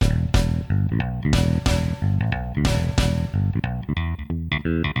Hey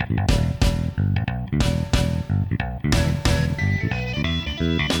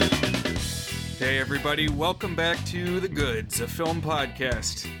everybody, welcome back to The Goods, a film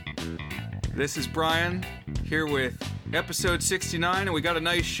podcast. This is Brian, here with episode 69, and we got a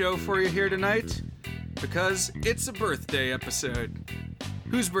nice show for you here tonight, because it's a birthday episode.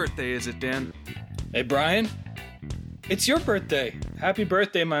 Whose birthday is it, Dan? Hey Brian, it's your birthday. Happy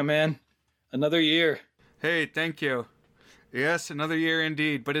birthday, my man. Another year. Hey, thank you. Yes, another year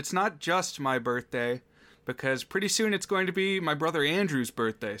indeed, but it's not just my birthday, because pretty soon it's going to be my brother Andrew's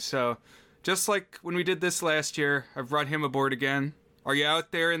birthday, so just like when we did this last year, I've brought him aboard again. Are you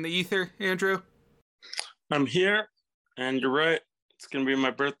out there in the ether, Andrew? I'm here, and you're right. It's going to be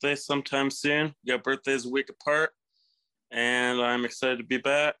my birthday sometime soon. We got birthdays a week apart, and I'm excited to be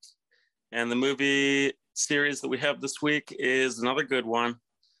back. And the movie series that we have this week is another good one.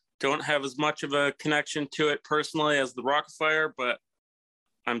 Don't have as much of a connection to it personally as The Rock of Fire, but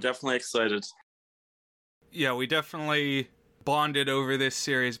I'm definitely excited. Yeah, we definitely bonded over this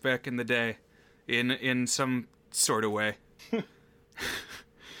series back in the day in some sort of way.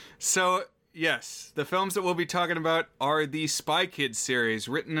 So, yes, the films that we'll be talking about are the Spy Kids series,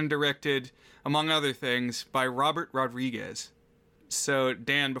 written and directed, among other things, by Robert Rodriguez. So,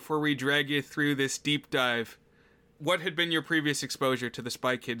 Dan, before we drag you through this deep dive, what had been your previous exposure to the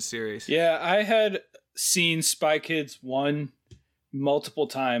Spy Kids series? Yeah, I had seen Spy Kids 1 multiple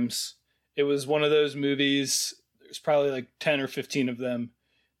times. It was one of those movies, there's probably like 10 or 15 of them,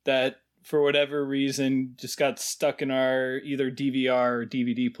 that for whatever reason just got stuck in our either DVR or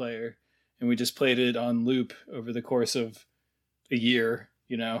DVD player, and we just played it on loop over the course of a year,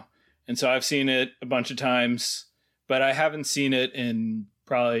 you know. And so I've seen it a bunch of times, but I haven't seen it in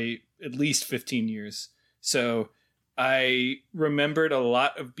probably at least 15 years. So I remembered a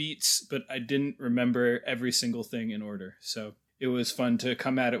lot of beats, but I didn't remember every single thing in order. So it was fun to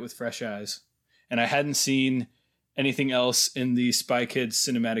come at it with fresh eyes. And I hadn't seen anything else in the Spy Kids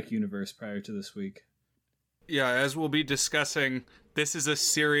cinematic universe prior to this week. Yeah, as we'll be discussing, this is a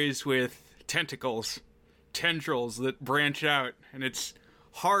series with tentacles, tendrils that branch out, and it's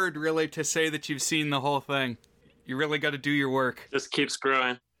hard really to say that you've seen the whole thing. You really got to do your work. Just keeps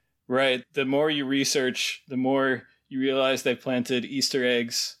growing. Right. The more you research, the more you realize they planted Easter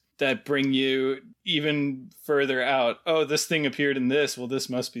eggs that bring you even further out. Oh, this thing appeared in this. Well, this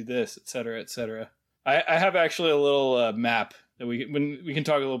must be this, etc., etc. I have actually a little map that we can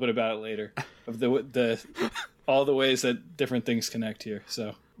talk a little bit about it later of the all the ways that different things connect here.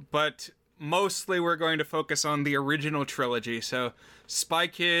 So, but mostly we're going to focus on the original trilogy. So, Spy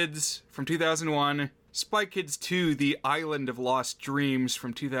Kids from 2001, Spy Kids 2: The Island of Lost Dreams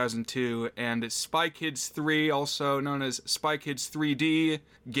from 2002, and Spy Kids 3, also known as Spy Kids 3D: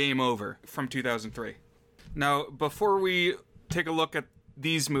 Game Over from 2003. Now, before we take a look at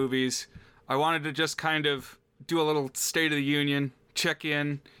these movies, I wanted to just kind of do a little State of the Union, check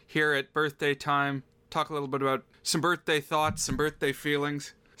in here at birthday time, talk a little bit about some birthday thoughts, some birthday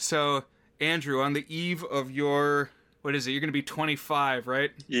feelings. So, Andrew, on the eve of your, what is it, you're going to be 25,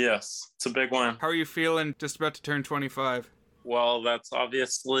 right? Yes, it's a big one. How are you feeling just about to turn 25? Well, that's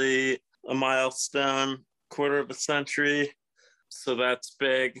obviously a milestone, quarter of a century, so that's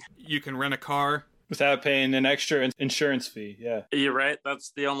big. You can rent a car without paying an extra insurance fee, yeah. You're right,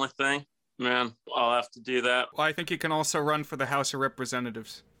 that's the only thing. Man, I'll have to do that. Well, I think you can also run for the House of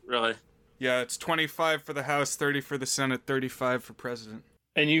Representatives. Really? Yeah, it's 25 for the House, 30 for the Senate, 35 for President.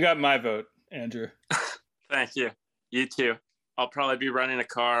 And you got my vote, Andrew. Thank you. You too. I'll probably be running a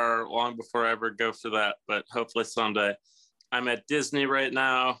car long before I ever go for that, but hopefully someday. I'm at Disney right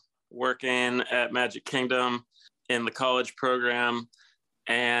now, working at Magic Kingdom in the college program,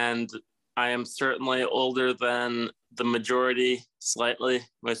 and I am certainly older than the majority, slightly.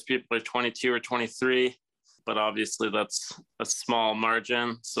 Most people are 22 or 23, but obviously that's a small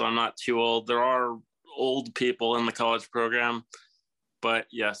margin, so I'm not too old. There are old people in the college program, but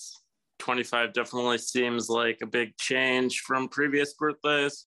yes, 25 definitely seems like a big change from previous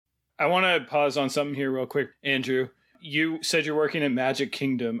birthdays. I want to pause on something here real quick, Andrew. You said you're working at Magic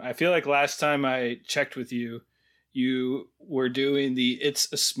Kingdom. I feel like last time I checked with you, you were doing the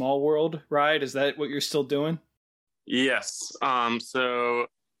It's a Small World ride. Is that what you're still doing? Yes. So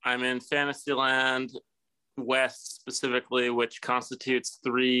I'm in Fantasyland West specifically, which constitutes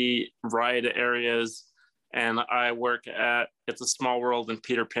 3 ride areas, and I work at It's a Small World in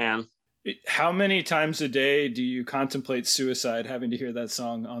Peter Pan. How many times a day do you contemplate suicide having to hear that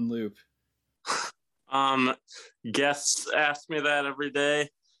song on loop? Guests ask me that every day,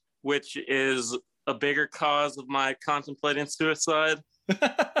 which is a bigger cause of my contemplating suicide.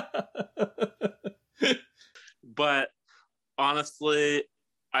 but honestly,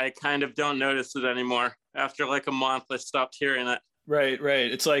 I kind of don't notice it anymore. After like a month, I stopped hearing it. Right.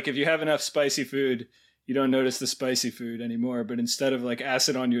 It's like if you have enough spicy food, you don't notice the spicy food anymore. But instead of like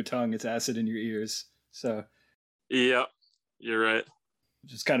acid on your tongue, it's acid in your ears. So, yep, you're right. It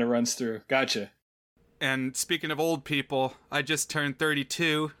just kind of runs through. Gotcha. And speaking of old people, I just turned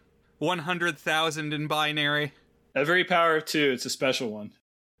 32, 100,000 in binary. Every power of two, it's a special one.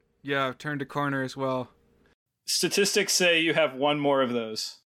 Yeah, I've turned a corner as well. Statistics say you have one more of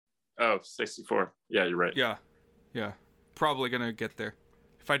those. Oh, 64. Yeah, you're right. Yeah. Probably gonna get there.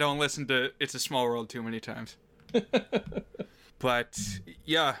 If I don't listen to It's a Small World too many times. But,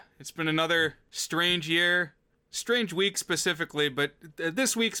 yeah, it's been another strange year. Strange week specifically, but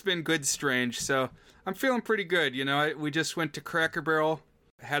this week's been good strange, so I'm feeling pretty good. You know, we just went to Cracker Barrel,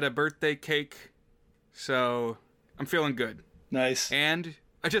 had a birthday cake, so I'm feeling good. Nice. And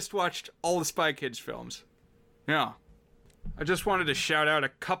I just watched all the Spy Kids films. Yeah. I just wanted to shout out a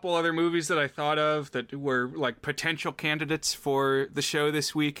couple other movies that I thought of that were like potential candidates for the show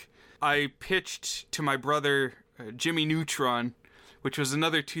this week. I pitched to my brother Jimmy Neutron, which was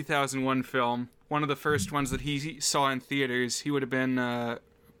another 2001 film. One of the first ones that he saw in theaters. He would have been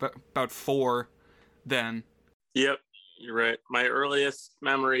about 4 then. Yep, you're right. My earliest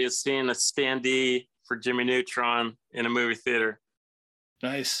memory is seeing a standee for Jimmy Neutron in a movie theater.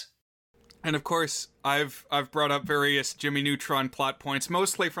 Nice. And of course, I've brought up various Jimmy Neutron plot points,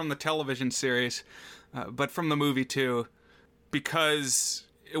 mostly from the television series, but from the movie too, because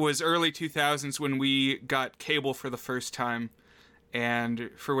it was early 2000s when we got cable for the first time,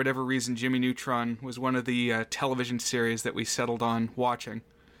 and for whatever reason, Jimmy Neutron was one of the television series that we settled on watching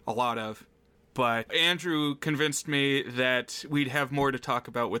a lot of. But Andrew convinced me that we'd have more to talk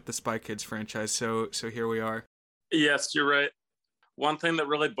about with the Spy Kids franchise, so here we are. Yes, you're right. One thing that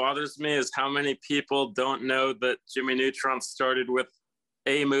really bothers me is how many people don't know that Jimmy Neutron started with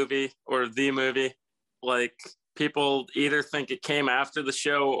a movie or the movie. Like, people either think it came after the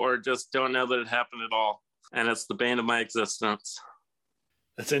show or just don't know that it happened at all. And it's the bane of my existence.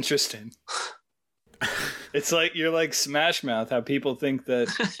 That's interesting. It's like you're like Smash Mouth, how people think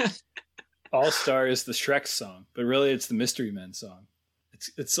that All Star is the Shrek song, but really it's the Mystery Men song.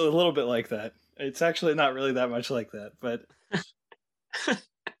 It's a little bit like that. It's actually not really that much like that, but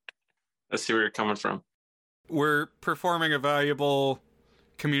I see where you're coming from. We're performing a valuable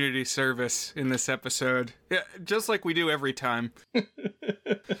community service in this episode. Yeah, just like we do every time.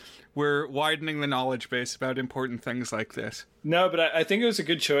 We're widening the knowledge base about important things like this. No, but I think it was a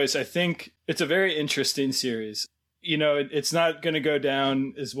good choice. I think it's a very interesting series. You know, it's not going to go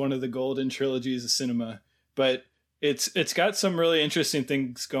down as one of the golden trilogies of cinema, but it's got some really interesting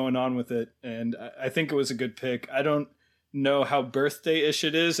things going on with it, and I think it was a good pick. I don't know how birthday-ish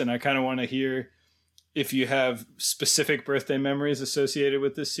it is, and I kind of want to hear if you have specific birthday memories associated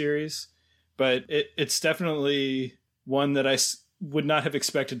with this series, but it's definitely one that I would not have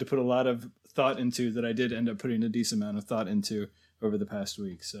expected to put a lot of thought into, that I did end up putting a decent amount of thought into over the past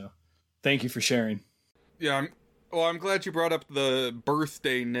week. So thank you for sharing. Yeah, I'm glad you brought up the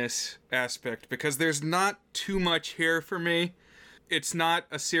birthday-ness aspect, because there's not too much here for me. It's not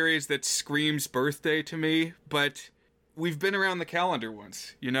a series that screams birthday to me, but we've been around the calendar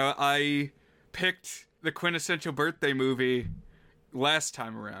once. You know, I picked the quintessential birthday movie last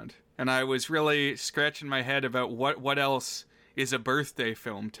time around, and I was really scratching my head about what else is a birthday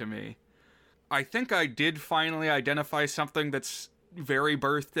film to me. I think I did finally identify something that's very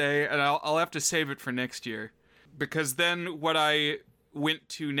birthday, and I'll have to save it for next year. Because then what I went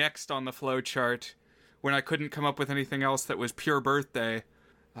to next on the flowchart, when I couldn't come up with anything else that was pure birthday,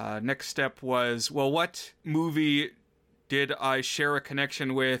 next step was, well, what movie did I share a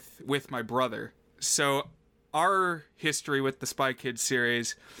connection with my brother? So our history with the Spy Kids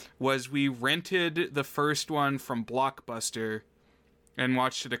series was we rented the first one from Blockbuster and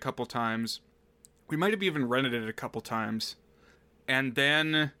watched it a couple times. We might have even rented it a couple times. And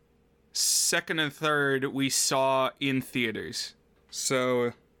then second and third we saw in theaters.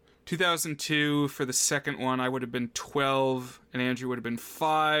 So 2002 for the second one, I would have been 12 and Andrew would have been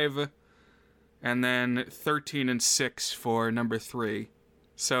 5. And then 13 and 6 for number 3.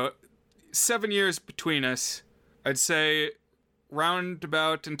 So 7 years between us. I'd say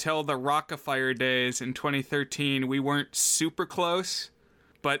roundabout until the Rockafire days in 2013, we weren't super close,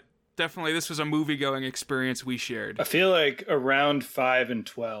 but definitely this was a movie-going experience we shared. I feel like around 5 and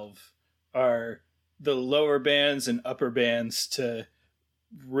 12 are the lower bands and upper bands to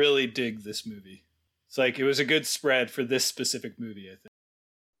really dig this movie. It's like it was a good spread for this specific movie, I think.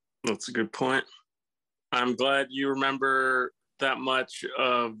 That's a good point. I'm glad you remember that much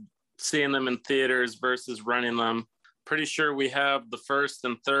of seeing them in theaters versus renting them. Pretty sure we have the first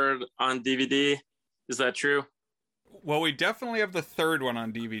and third on DVD. Is that true? Well, we definitely have the third one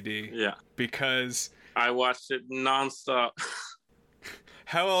on DVD. Yeah. Because I watched it nonstop.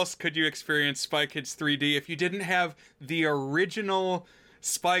 how else could you experience Spy Kids 3D if you didn't have the original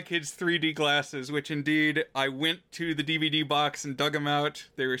Spy Kids 3D glasses, which indeed I went to the DVD box and dug them out.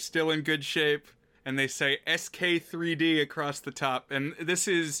 They were still in good shape, and they say SK3D across the top. And this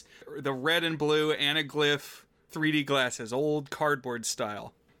is the red and blue anaglyph 3D glasses, old cardboard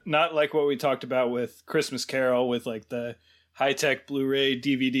style. Not like what we talked about with Christmas Carol with like the high-tech Blu-ray,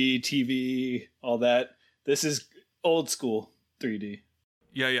 DVD, TV, all that. This is old school 3D.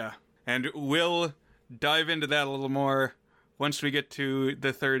 Yeah. And we'll dive into that a little more once we get to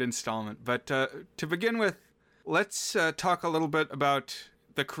the third installment. But to begin with, let's talk a little bit about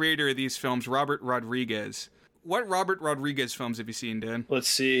the creator of these films, Robert Rodriguez. What Robert Rodriguez films have you seen, Dan? Let's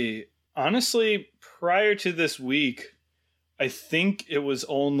see. Honestly, prior to this week, I think it was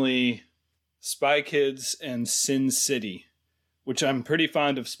only Spy Kids and Sin City, which I'm pretty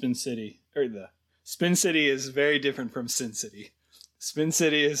fond of. Spin City is very different from Sin City. Spin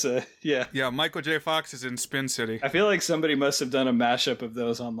City is Yeah, Michael J. Fox is in Spin City. I feel like somebody must have done a mashup of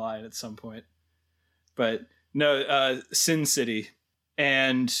those online at some point. But no, Sin City.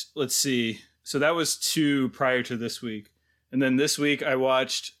 And let's see. So that was 2 prior to this week. And then this week I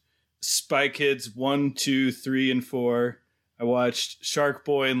watched Spy Kids 1, 2, 3, and 4. I watched Shark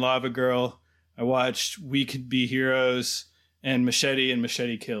Boy and Lava Girl. I watched We Could Be Heroes and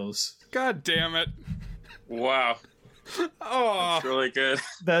Machete Kills. God damn it. Wow. Oh, that's really good.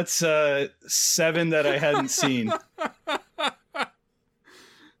 That's 7 that I hadn't seen.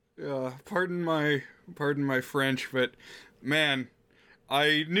 Yeah, pardon my French, but man,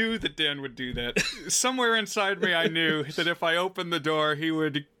 I knew that Dan would do that. Somewhere inside me, I knew that if I opened the door, he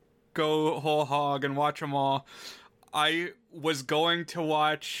would go whole hog and watch them all. I was going to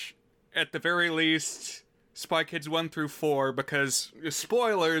watch, at the very least, Spy Kids 1 through 4, because,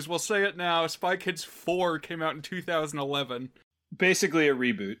 spoilers, we'll say it now, Spy Kids 4 came out in 2011. Basically a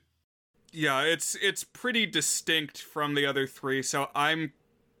reboot. Yeah, it's pretty distinct from the other 3, so I'm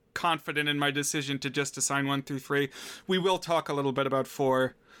confident in my decision to just assign 1 through 3. We will talk a little bit about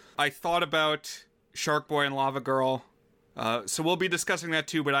 4. I thought about Shark Boy and Lava Girl, so we'll be discussing that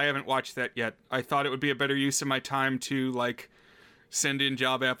too, but I haven't watched that yet. I thought it would be a better use of my time to, send in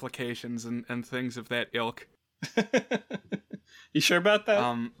job applications and things of that ilk. You sure about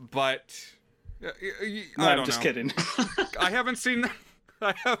that? But I'm just kidding. I haven't seen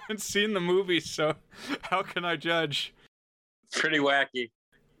the movie, so how can I judge? Pretty wacky.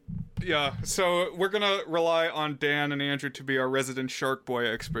 Yeah, so we're gonna rely on Dan and Andrew to be our resident Shark Boy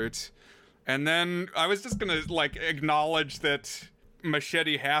experts. And then I was just gonna, acknowledge that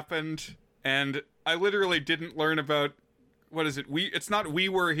Machete happened, and I literally didn't learn about, what is it? It's not We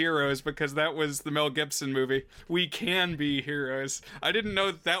Were Heroes, because that was the Mel Gibson movie. We Can Be Heroes. I didn't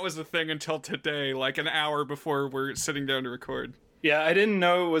know that was a thing until today, an hour before we're sitting down to record. Yeah, I didn't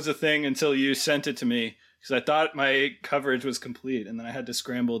know it was a thing until you sent it to me, because I thought my coverage was complete, and then I had to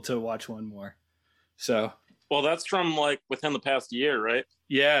scramble to watch one more. So, well, that's from within the past year, right?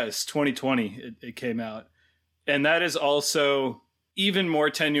 Yeah, it's 2020 it came out. And that is also even more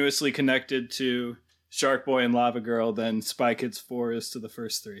tenuously connected to Shark Boy and Lava Girl than Spy Kids 4 is to the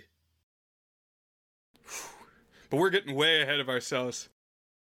first 3. But we're getting way ahead of ourselves.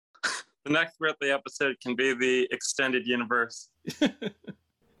 The next birthday episode can be the extended universe.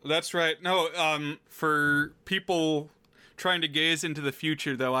 That's right. No, for people trying to gaze into the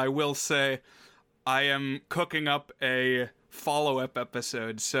future, though, I will say I am cooking up a follow-up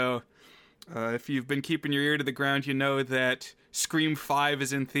episode. So if you've been keeping your ear to the ground, you know that Scream 5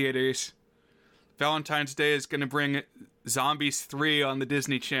 is in theaters. Valentine's Day is going to bring Zombies 3 on the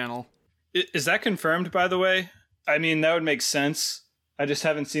Disney Channel. Is that confirmed, by the way? I mean, that would make sense. I just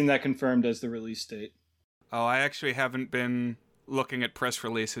haven't seen that confirmed as the release date. Oh, I actually haven't been looking at press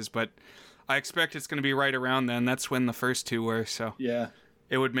releases, but I expect it's going to be right around then. That's when the first 2 were, so yeah,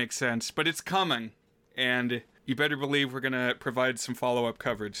 it would make sense. But it's coming, and you better believe we're going to provide some follow-up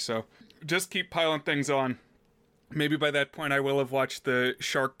coverage, so just keep piling things on. Maybe by that point I will have watched the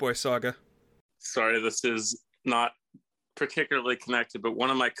Shark Boy saga. Sorry, this is not particularly connected, but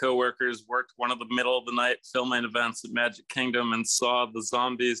one of my coworkers worked one of the middle of the night filming events at Magic Kingdom and saw the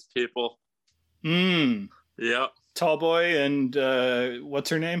Zombies people. Yep. Tall Boy and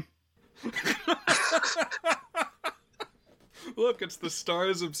what's her name? Look, it's the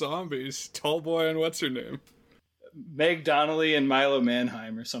stars of Zombies. Tall Boy and what's her name? Meg Donnelly and Milo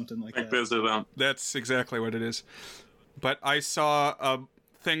Manheim or something like that. Those are them. That's exactly what it is. But I saw a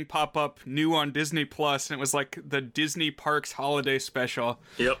thing pop up new on Disney Plus, and it was like the Disney Parks holiday special.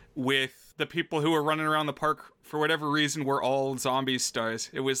 Yep. With the people who were running around the park for whatever reason were all zombie stars.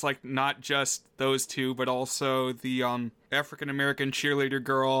 It was like not just those two, but also the African American cheerleader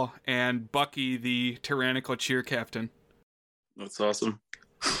girl and Bucky, the tyrannical cheer captain. That's awesome.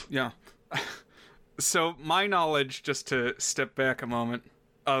 Yeah. So my knowledge, just to step back a moment,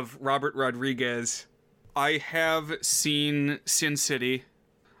 of Robert Rodriguez, I have seen Sin City.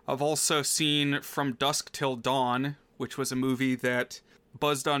 I've also seen From Dusk Till Dawn, which was a movie that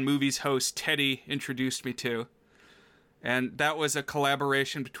Buzzed on Movies host Teddy introduced me to. And that was a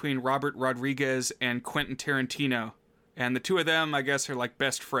collaboration between Robert Rodriguez and Quentin Tarantino. And the two of them, I guess, are like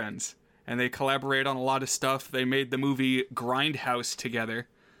best friends. And they collaborate on a lot of stuff. They made the movie Grindhouse together.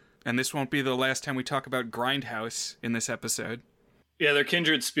 And this won't be the last time we talk about Grindhouse in this episode. Yeah, they're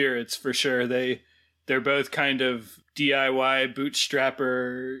kindred spirits for sure. They're both kind of DIY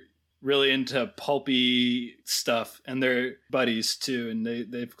bootstrapper, really into pulpy stuff, and they're buddies too, and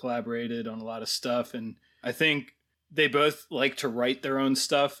they've collaborated on a lot of stuff. And I think they both like to write their own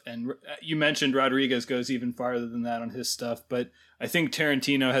stuff. And you mentioned Rodriguez goes even farther than that on his stuff, but I think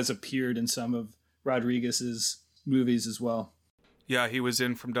Tarantino has appeared in some of Rodriguez's movies as well. Yeah, he was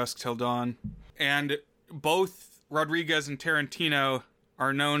in From Dusk Till Dawn. And both Rodriguez and Tarantino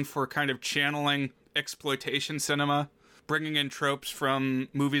are known for kind of channeling exploitation cinema, bringing in tropes from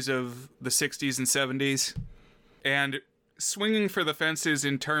movies of the 60s and 70s, and swinging for the fences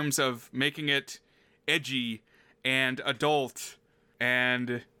in terms of making it edgy and adult,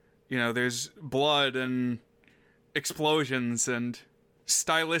 and, you know, there's blood and explosions and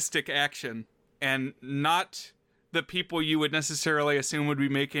stylistic action, and not the people you would necessarily assume would be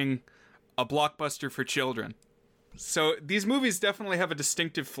making a blockbuster for children. So these movies definitely have a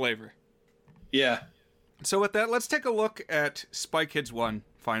distinctive flavor. Yeah. So with that, let's take a look at Spy Kids 1,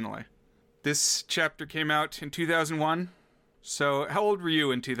 finally. This chapter came out in 2001. So how old were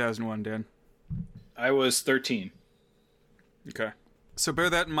you in 2001, Dan? I was 13. Okay. So bear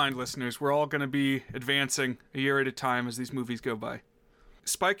that in mind, listeners. We're all going to be advancing a year at a time as these movies go by.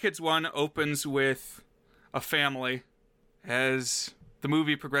 Spy Kids 1 opens with a family. As the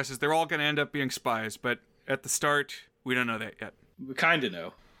movie progresses, they're all going to end up being spies, but at the start, we don't know that yet. We kind of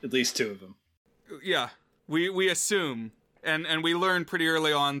know. At least two of them. Yeah. We assume, and we learn pretty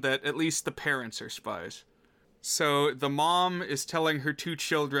early on that at least the parents are spies. So the mom is telling her two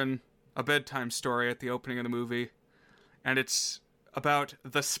children a bedtime story at the opening of the movie, and it's about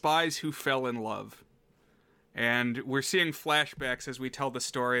the spies who fell in love. And we're seeing flashbacks as we tell the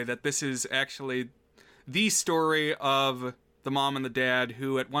story that this is actually the story of the mom and the dad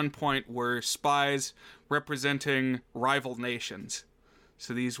who at one point were spies representing rival nations.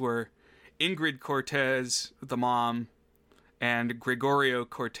 So these were Ingrid Cortez, the mom, and Gregorio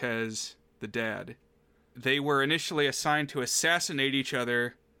Cortez, the dad. They were initially assigned to assassinate each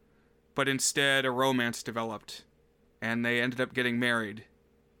other, but instead a romance developed, and they ended up getting married.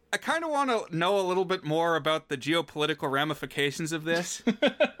 I kind of want to know a little bit more about the geopolitical ramifications of this.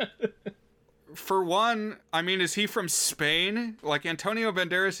 For one, I mean, is he from Spain? Like, Antonio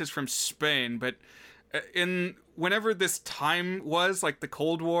Banderas is from Spain, but whenever this time was, like the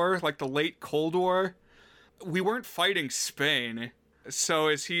Cold War, like the late Cold War, we weren't fighting Spain. So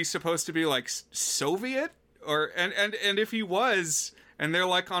is he supposed to be like Soviet? Or and if he was, and they're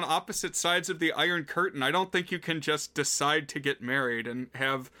like on opposite sides of the Iron Curtain, I don't think you can just decide to get married and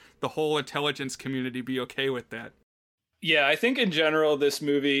have the whole intelligence community be okay with that. Yeah, I think in general, this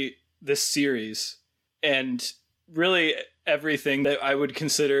series, and really everything that I would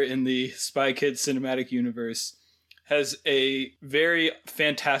consider in the Spy Kids cinematic universe has a very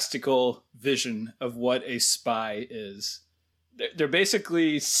fantastical vision of what a spy is. They're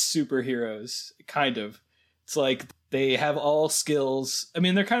basically superheroes, kind of. It's like they have all skills. I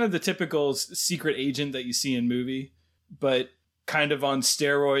mean, they're kind of the typical secret agent that you see in movie, but kind of on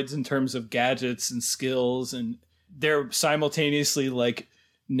steroids in terms of gadgets and skills. And they're simultaneously like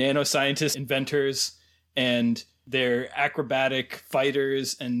nanoscientist inventors, and they're acrobatic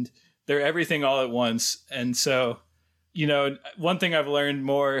fighters, and they're everything all at once. And so, you know, one thing I've learned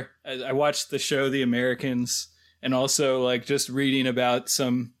more, I watched the show The Americans, and also like just reading about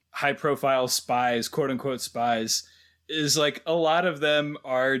some high profile spies, quote unquote spies, is like a lot of them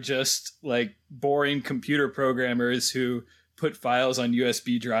are just like boring computer programmers who put files on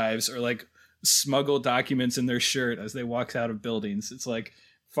USB drives or like smuggle documents in their shirt as they walk out of buildings. It's like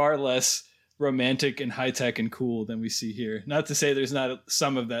far less romantic and high tech and cool than we see here. Not to say there's not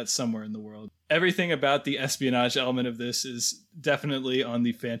some of that somewhere in the world. Everything about the espionage element of this is definitely on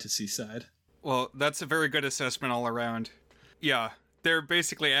the fantasy side. Well, that's a very good assessment all around. Yeah, They're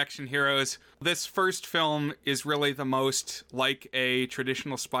basically action heroes. This first film is really the most like a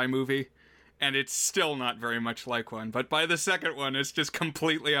traditional spy movie, and it's still not very much like one. But by the second one, it's just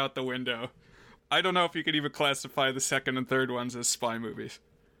completely out the window. I don't know if you could even classify the second and third ones as spy movies.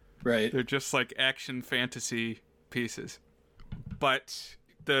 Right. They're just like action fantasy pieces. But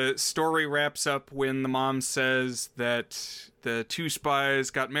the story wraps up when the mom says that the two spies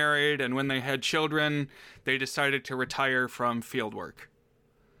got married, and when they had children, they decided to retire from field work.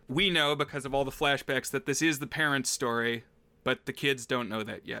 We know, because of all the flashbacks, that this is the parents' story, but the kids don't know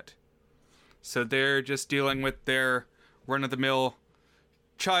that yet. So they're just dealing with their run-of-the-mill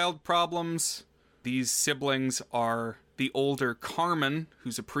child problems. These siblings are the older Carmen,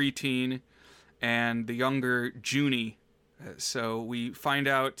 who's a preteen, and the younger Junie. So we find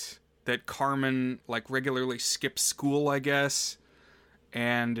out that Carmen regularly skips school, I guess,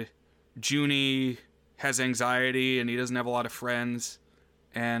 and Junie has anxiety and he doesn't have a lot of friends,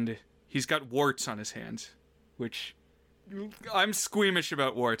 and he's got warts on his hands, which I'm squeamish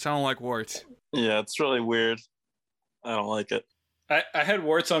about warts. I don't like warts. Yeah, it's really weird. I don't like it. I had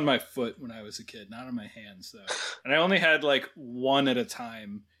warts on my foot when I was a kid, not on my hands though. And I only had one at a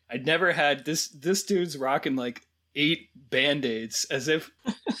time. I'd never had this dude's rocking 8 Band-Aids as if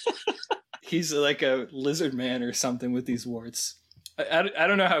he's like a lizard man or something with these warts. I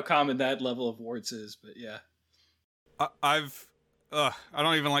don't know how common that level of warts is, but yeah. I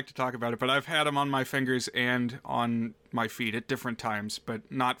don't even like to talk about it, but I've had them on my fingers and on my feet at different times, but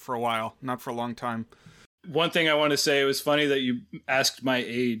not for a while, not for a long time. One thing I want to say, it was funny that you asked my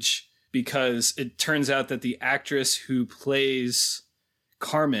age, because it turns out that the actress who plays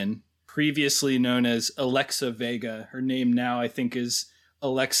Carmen, previously known as Alexa Vega, her name now I think is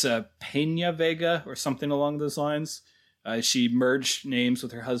Alexa Pena Vega or something along those lines. She merged names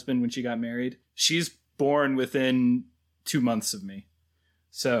with her husband when she got married. She's born within 2 months of me.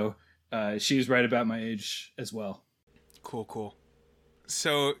 So she's right about my age as well. Cool.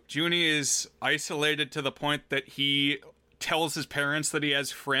 So Junie is isolated to the point that he tells his parents that he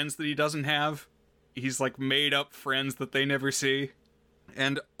has friends that he doesn't have. He's made up friends that they never see.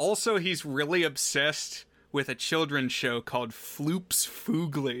 And also he's really obsessed with a children's show called Floops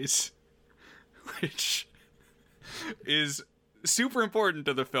Fooglies, which is super important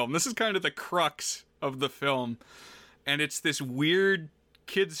to the film. This is kind of the crux of the film. And it's this weird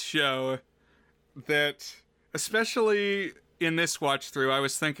kids show that, especially in this watch through, I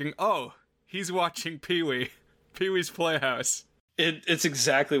was thinking, oh, he's watching Pee-wee's Playhouse. It's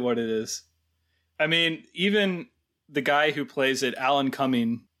exactly what it is. I mean, even the guy who plays it, Alan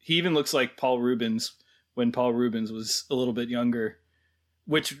Cumming, he even looks like Paul Rubens when Paul Rubens was a little bit younger,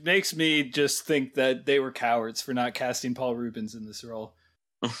 which makes me just think that they were cowards for not casting Paul Rubens in this role.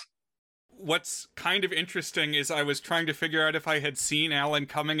 What's kind of interesting is I was trying to figure out if I had seen Alan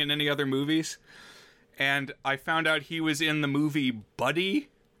Cumming in any other movies, and I found out he was in the movie Buddy,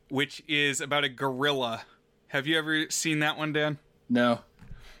 which is about a gorilla. Have you ever seen that one, Dan? No.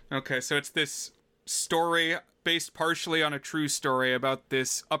 Okay, so it's this story based partially on a true story about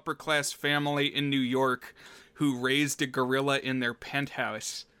this upper-class family in New York who raised a gorilla in their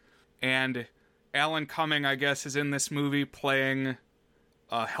penthouse. And Alan Cumming, I guess, is in this movie playing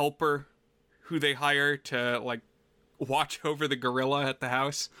a helper who they hire to, watch over the gorilla at the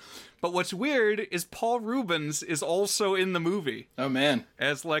house. But what's weird is Paul Rubens is also in the movie. Oh, man.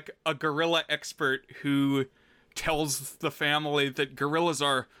 As, a gorilla expert who tells the family that gorillas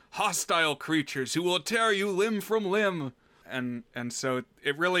are hostile creatures who will tear you limb from limb. And so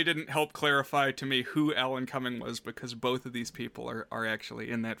it really didn't help clarify to me who Alan Cumming was, because both of these people are actually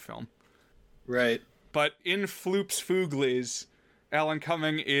in that film. Right. But in Floops Fooglies, Alan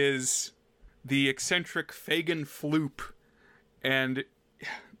Cumming is the eccentric Fagin Floop. And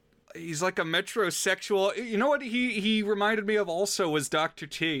he's like a metrosexual. You know what he reminded me of also was Dr.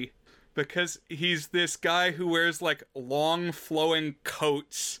 T. Because he's this guy who wears long flowing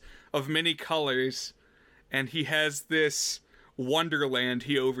coats of many colors, and he has this wonderland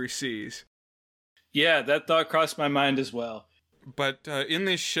he oversees. Yeah, that thought crossed my mind as well. But in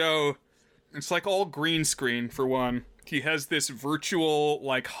this show, it's all green screen for one. He has this virtual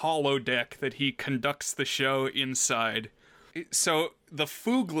holodeck that he conducts the show inside. So the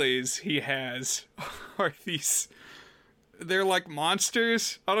Fooglies he has are these. They're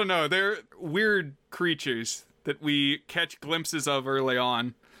monsters. I don't know. They're weird creatures that we catch glimpses of early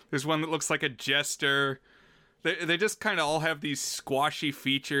on. There's one that looks like a jester. They just kind of all have these squashy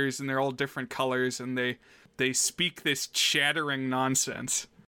features, and they're all different colors, and they speak this chattering nonsense.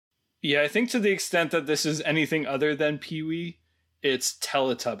 Yeah, I think to the extent that this is anything other than Pee-wee, it's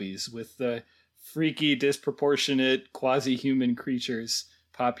Teletubbies with the freaky, disproportionate, quasi-human creatures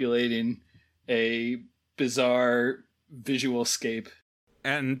populating a bizarre visual scape.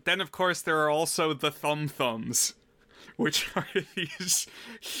 And then, of course, there are also the thumbs, which are these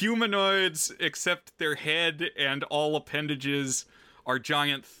humanoids, except their head and all appendages are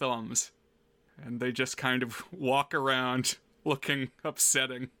giant thumbs. And they just kind of walk around looking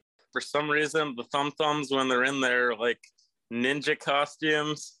upsetting. For some reason, the thumbs, when they're in their like ninja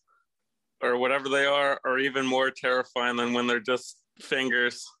costumes or whatever they are even more terrifying than when they're just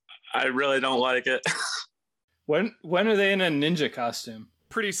fingers. I really don't like it. When are they in a ninja costume?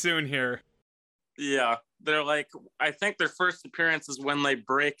 Pretty soon here. Yeah, they're like, I think their first appearance is when they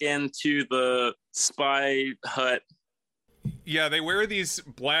break into the spy hut. Yeah, they wear these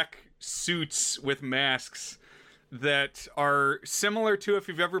black suits with masks that are similar to, if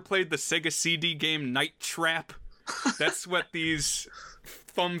you've ever played the Sega CD game Night Trap. That's what these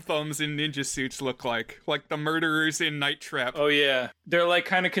thumbs in ninja suits look like the murderers in Night Trap. Oh yeah, they're like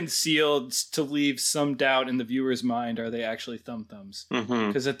kind of concealed to leave some doubt in the viewer's mind. Are they actually thumbs?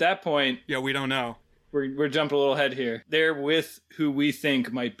 Because at that point, yeah, we don't know. We're jumping a little ahead here. They're with who we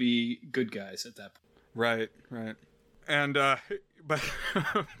think might be good guys at that point. Right. And but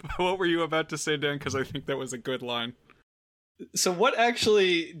what were you about to say, Dan? Because I think that was a good line. So what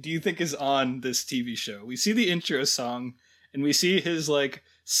actually do you think is on this TV show? We see the intro song and we see his like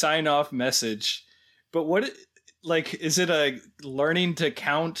sign off message, but what, like, is it a learning to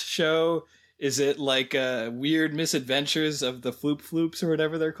count show? Is it like weird misadventures of the Floop Floops or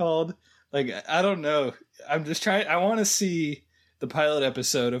whatever they're called? Like, I don't know. I'm just trying. I want to see the pilot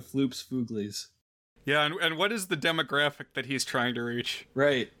episode of Floop's Fooglies. Yeah, and what is the demographic that he's trying to reach?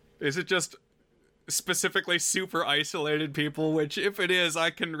 Right. Is it just specifically super isolated people? Which, if it is, I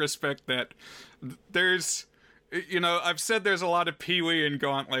can respect that. There's, I've said there's a lot of Pee-wee in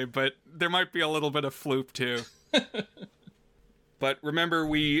Gauntlet, but there might be a little bit of Floop, too. But remember,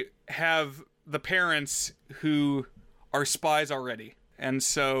 we have the parents who are spies already. And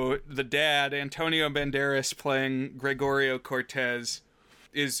so the dad, Antonio Banderas, playing Gregorio Cortez,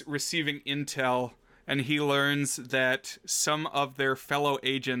 is receiving intel, and he learns that some of their fellow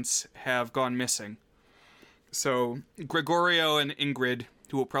agents have gone missing. So Gregorio and Ingrid,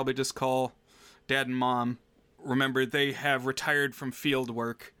 who we'll probably just call Dad and Mom, remember, they have retired from field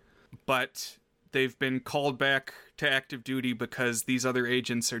work, but they've been called back to active duty because these other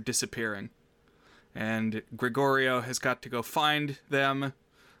agents are disappearing. And Gregorio has got to go find them.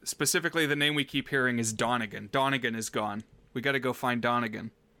 Specifically, the name we keep hearing is Donegan. Donegan is gone. We gotta go find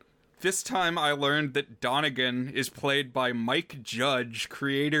Donegan. This time I learned that Donegan is played by Mike Judge,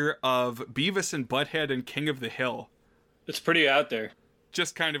 creator of Beavis and Butthead and King of the Hill. It's pretty out there.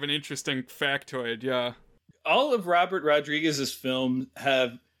 Just kind of an interesting factoid, yeah. All of Robert Rodriguez's films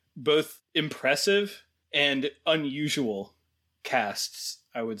have both impressive and unusual casts,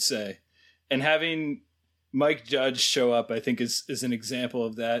 I would say. And having Mike Judge show up, I think, is an example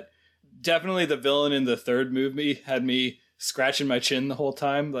of that. Definitely the villain in the third movie had me scratching my chin the whole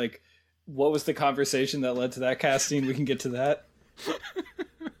time. Like, what was the conversation that led to that casting? We can get to that.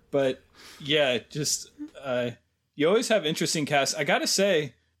 But, yeah, just, you always have interesting casts. I gotta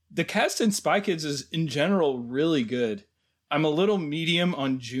say, the cast in Spy Kids is, in general, really good. I'm a little medium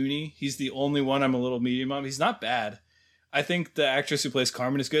on Junie. He's the only one I'm a little medium on. He's not bad. I think the actress who plays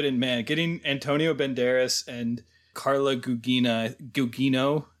Carmen is good, and man, getting Antonio Banderas and Carla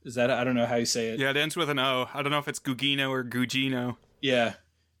Gugino, is that, I don't know how you say it. Yeah, it ends with an O. I don't know if it's Gugino or Gugino. Yeah,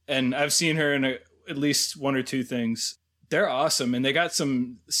 and I've seen her in at least one or two things. They're awesome, and they got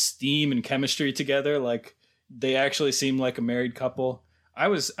some steam and chemistry together. Like, they actually seem like a married couple. I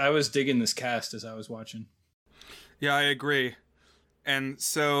was digging this cast as I was watching. Yeah, I agree. And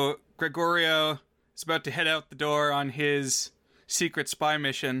so Gregorio is about to head out the door on his secret spy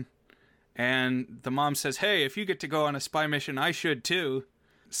mission, and the mom says, hey, if you get to go on a spy mission, I should too.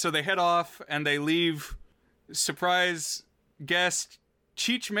 So they head off, and they leave surprise guest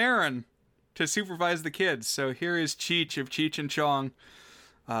Cheech Marin to supervise the kids. So here is Cheech of Cheech and Chong,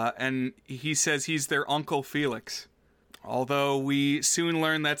 and he says he's their Uncle Felix. Although we soon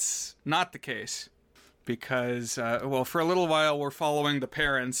learn that's not the case, because, for a little while we're following the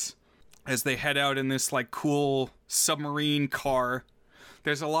parents as they head out in this, like, cool submarine car.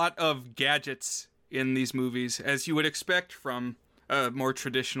 There's a lot of gadgets in these movies, as you would expect from a more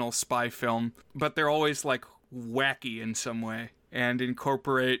traditional spy film, but they're always, like, wacky in some way, and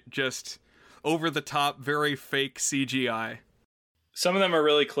incorporate just over-the-top, very fake CGI. Some of them are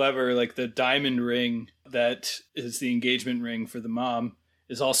really clever, like the diamond ring that is the engagement ring for the mom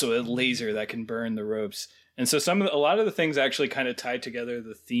is also a laser that can burn the ropes. And so a lot of the things actually kind of tie together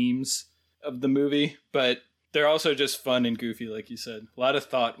the themes of the movie, but they're also just fun and goofy, like you said. A lot of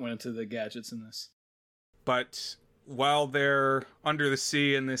thought went into the gadgets in this. But while they're under the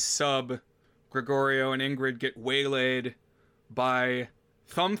sea in this sub, Gregorio and Ingrid get waylaid by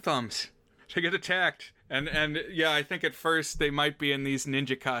Thumbs. They get attacked. And yeah, I think at first they might be in these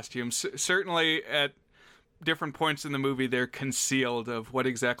ninja costumes. Certainly at different points in the movie, they're concealed of what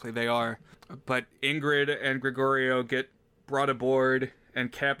exactly they are. But Ingrid and Gregorio get brought aboard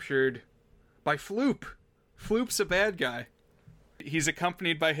and captured by Floop. Floop's a bad guy. He's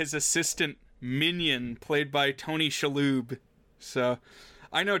accompanied by his assistant, Minion, played by Tony Shalhoub. So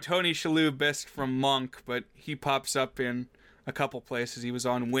I know Tony Shalhoub best from Monk, but he pops up in a couple places. He was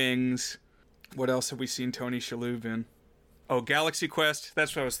on Wings. What else have we seen Tony Shalhoub in? Oh, Galaxy Quest.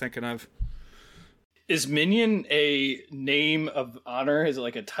 That's what I was thinking of. Is Minion a name of honor? Is it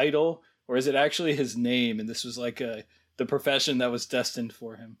like a title? Or is it actually his name and this was like the profession that was destined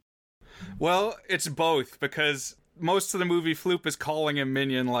for him? Well, it's both, because most of the movie Floop is calling him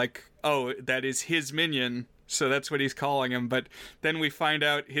Minion like, oh, that is his minion, so that's what he's calling him. But then we find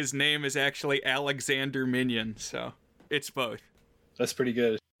out his name is actually Alexander Minion, so it's both. That's pretty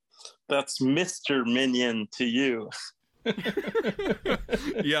good. That's Mr. Minion to you.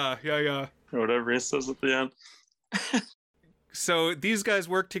 Yeah. Or whatever he says at the end. So these guys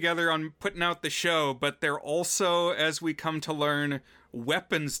work together on putting out the show, but they're also, as we come to learn,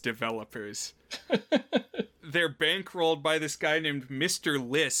 weapons developers. They're bankrolled by this guy named Mr.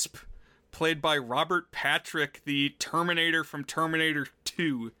 Lisp, played by Robert Patrick, the Terminator from Terminator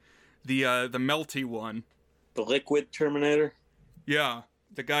 2, the melty one. The liquid Terminator? Yeah,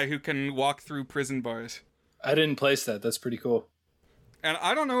 the guy who can walk through prison bars. I didn't place that. That's pretty cool. And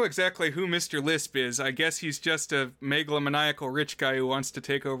I don't know exactly who Mr. Lisp is. I guess he's just a megalomaniacal rich guy who wants to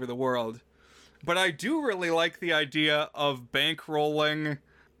take over the world. But I do really like the idea of bankrolling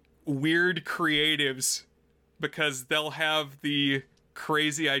weird creatives, because they'll have the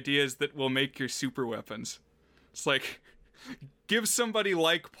crazy ideas that will make your super weapons. It's like, give somebody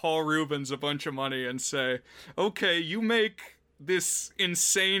like Paul Rubens a bunch of money and say, okay, you make this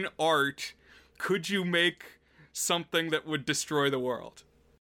insane art. Could you make something that would destroy the world?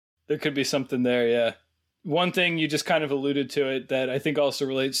 There could be something there, yeah. One thing you just kind of alluded to it that I think also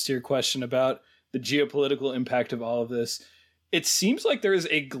relates to your question about the geopolitical impact of all of this. It seems like there is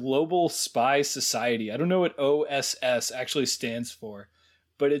a global spy society. I don't know what OSS actually stands for,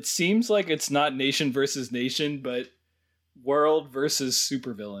 but it seems like it's not nation versus nation, but world versus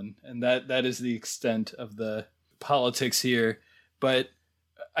supervillain. And that is the extent of the politics here. But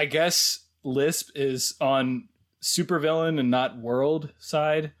I guess Lisp is on supervillain and not world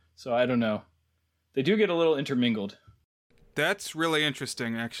side. So I don't know. They do get a little intermingled. That's really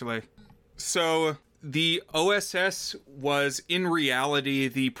interesting, actually. So the OSS was in reality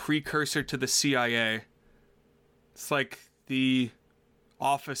the precursor to the CIA. It's like the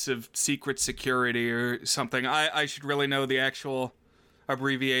Office of Secret Security or something. I should really know the actual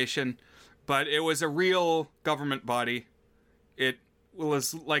abbreviation, but it was a real government body. It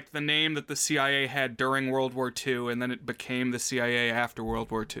was like the name that the CIA had during World War II, and then it became the CIA after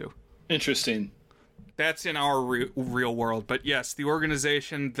World War II. Interesting. That's in our real world. But yes, the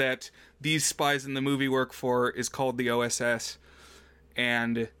organization that these spies in the movie work for is called the OSS.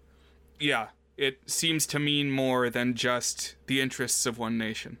 And yeah, it seems to mean more than just the interests of one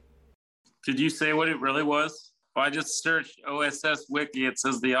nation. Did you say what it really was? Well, I just searched OSS Wiki. It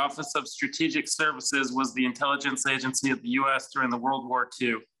says the Office of Strategic Services was the intelligence agency of the U.S. during the World War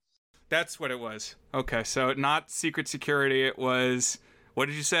II. That's what it was. Okay, so not secret security, it was... What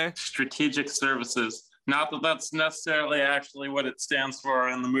did you say? Strategic Services. Not that that's necessarily actually what it stands for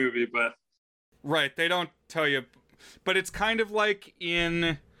in the movie, but... Right, they don't tell you. But it's kind of like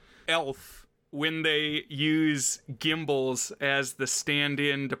in Elf, when they use gimbals as the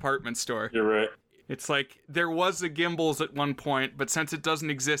stand-in department store. You're right. It's like, there was a Gimbals at one point, but since it doesn't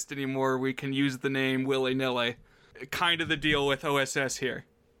exist anymore, we can use the name willy-nilly. Kind of the deal with OSS here.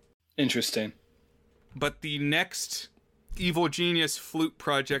 Interesting. But the next evil genius flute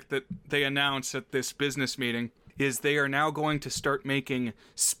project that they announce at this business meeting is they are now going to start making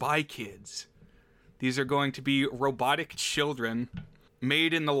spy kids. These are going to be robotic children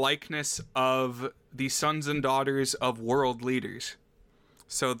made in the likeness of the sons and daughters of world leaders.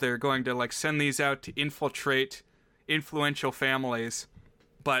 So they're going to send these out to infiltrate influential families,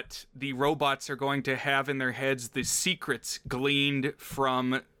 but the robots are going to have in their heads the secrets gleaned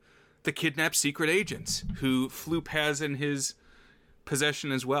from the kidnapped secret agents who Floop has in his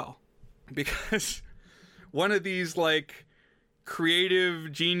possession as well. Because one of these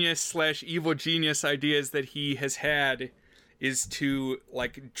creative genius / evil genius ideas that he has had is to,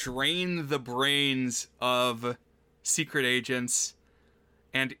 drain the brains of secret agents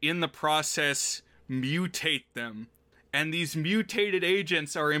and in the process mutate them. And these mutated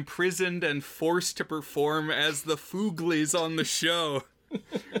agents are imprisoned and forced to perform as the Fooglies on the show,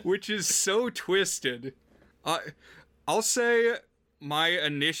 which is so twisted. I'll say my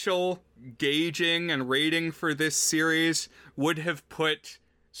initial gauging and rating for this series would have put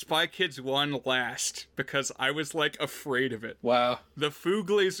Spy Kids 1 last, because I was, afraid of it. Wow. The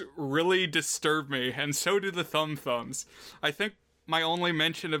Fooglies really disturb me, and so do the Thumb Thumbs. I think my only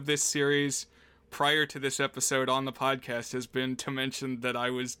mention of this series prior to this episode on the podcast has been to mention that I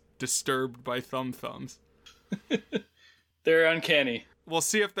was disturbed by Thumb Thumbs. They're uncanny. We'll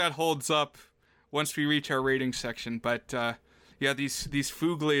see if that holds up once we reach our rating section, but yeah, these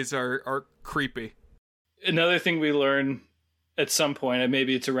Fooglies are creepy. Another thing we learn at some point, and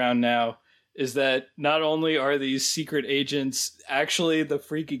maybe it's around now, is that not only are these secret agents actually the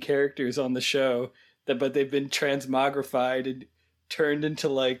freaky characters on the show, but they've been transmogrified and turned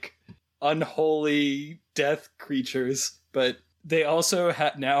into unholy death creatures. But they also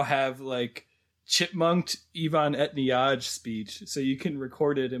now have chipmunked Ivan Etniad speech, so you can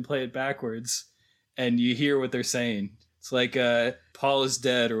record it and play it backwards, and you hear what they're saying. It's like Paul is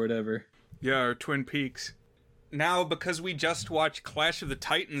dead or whatever. Yeah, or Twin Peaks. Now, because we just watched Clash of the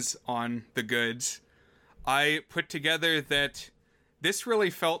Titans on the goods, I put together that this really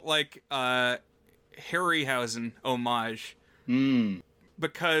felt like a Harryhausen homage.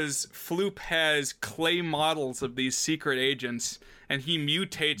 Because Floop has clay models of these secret agents, and he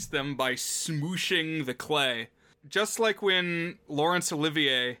mutates them by smooshing the clay. Just like when Laurence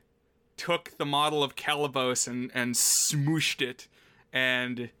Olivier took the model of Calibos and smooshed it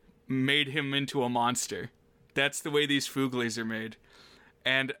and made him into a monster. That's the way these Fooglies are made.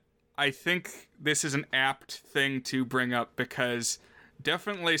 And I think this is an apt thing to bring up, because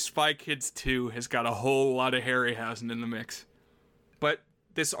definitely Spy Kids 2 has got a whole lot of Harryhausen in the mix. But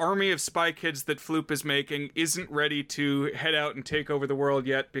this army of Spy Kids that Floop is making isn't ready to head out and take over the world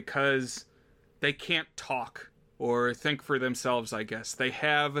yet, because they can't talk or think for themselves, I guess. They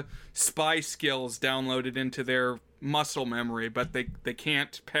have spy skills downloaded into their muscle memory, but they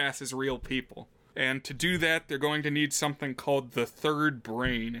can't pass as real people. And to do that, they're going to need something called the third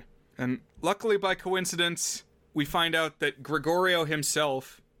brain. And luckily, by coincidence, we find out that Gregorio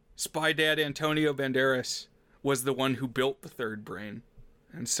himself, Spy Dad Antonio Banderas, was the one who built the third brain.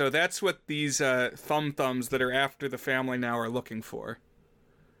 And so that's what these Thumb Thumbs that are after the family now are looking for.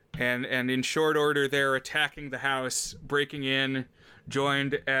 And in short order, they're attacking the house, breaking in,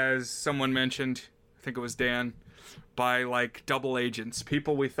 joined, as someone mentioned, I think it was Dan, by double agents.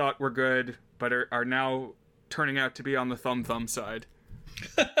 People we thought were good, but are now turning out to be on the Thumb side.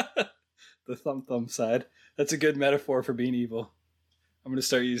 The Thumb side. That's a good metaphor for being evil. I'm going to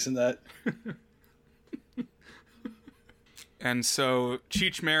start using that. And so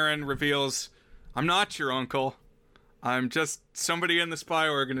Cheech Marin reveals, I'm not your uncle. I'm just somebody in the spy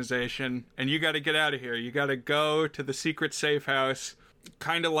organization, and you got to get out of here. You got to go to the secret safe house,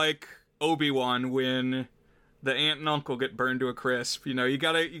 kind of like Obi-Wan when the aunt and uncle get burned to a crisp. You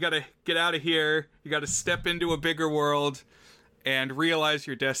gotta get out of here. You gotta step into a bigger world and realize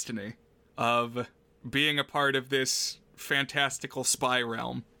your destiny of being a part of this fantastical spy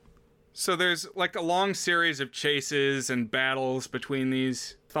realm. So there's a long series of chases and battles between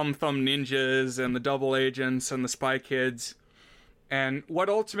these Thumb ninjas and the double agents and the Spy Kids. And what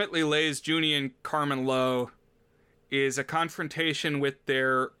ultimately lays Junie and Carmen low is a confrontation with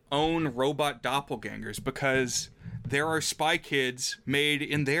their own robot doppelgangers, because there are Spy Kids made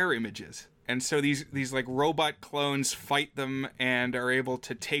in their images. And so these robot clones fight them and are able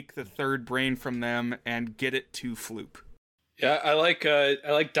to take the third brain from them and get it to Floop. Yeah, I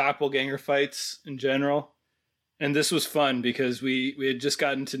like doppelganger fights in general. And this was fun because we had just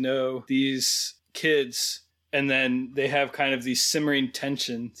gotten to know these kids, and then they have kind of these simmering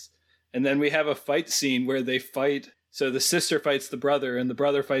tensions. And then we have a fight scene where they fight. So the sister fights the brother, and the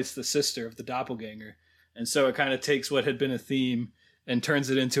brother fights the sister of the doppelganger. And so it kind of takes what had been a theme and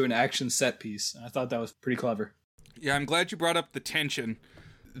turns it into an action set piece. I thought that was pretty clever. Yeah, I'm glad you brought up the tension.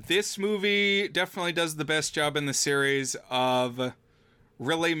 This movie definitely does the best job in the series of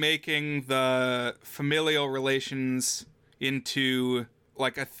really making the familial relations into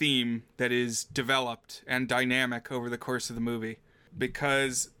a theme that is developed and dynamic over the course of the movie.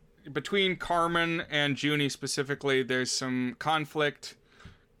 Because between Carmen and Junie specifically, there's some conflict.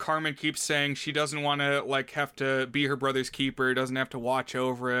 Carmen keeps saying she doesn't want to have to be her brother's keeper, doesn't have to watch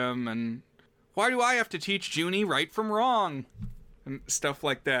over him, and why do I have to teach Junie right from wrong? and stuff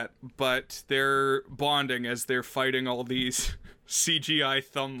like that. But they're bonding as they're fighting all these CGI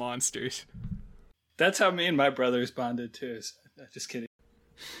thumb monsters. That's how me and my brothers bonded too. So, just kidding.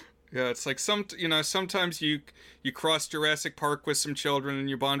 Yeah, it's like sometimes you cross Jurassic Park with some children and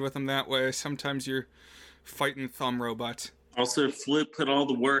you bond with them that way. Sometimes you're fighting thumb robots. Also, Flip put all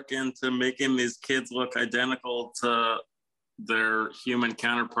the work into making these kids look identical to their human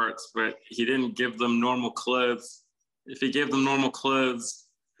counterparts, but he didn't give them normal clothes. If he gave them normal clothes,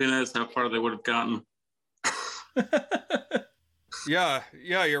 who knows how far they would have gotten. Yeah,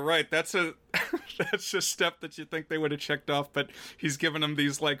 you're right. That's a step that you think they would have checked off, but he's given them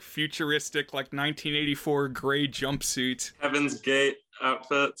these like futuristic, like 1984 gray jumpsuits. Heaven's Gate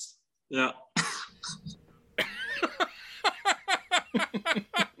outfits. Yeah.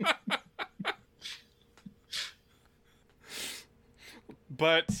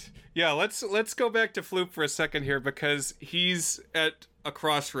 But yeah, let's go back to Floop for a second here, because he's at a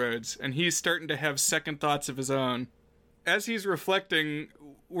crossroads and he's starting to have second thoughts of his own. As he's reflecting,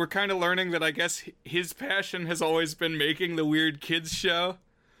 we're kind of learning that I guess his passion has always been making the weird kids show.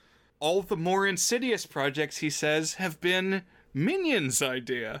 All the more insidious projects, he says, have been Minion's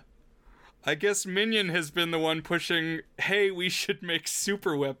idea. I guess Minion has been the one pushing, hey, we should make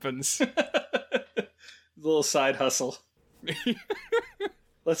super weapons. Little side hustle.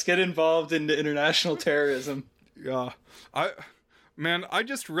 Let's get involved in international terrorism. Yeah. I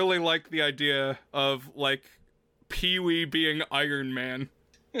just really like the idea of, like, Pee-wee being Iron Man.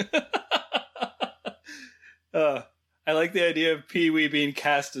 I like the idea of Pee-wee being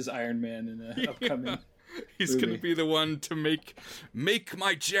cast as Iron Man in the upcoming He's movie. gonna be the one to make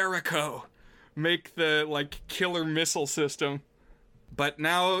my Jericho. Make the, like, killer missile system. But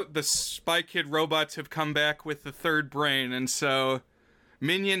now the Spy Kid robots have come back with the third brain, and so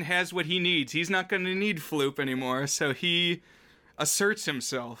Minion has what he needs. He's not going to need Floop anymore, so he asserts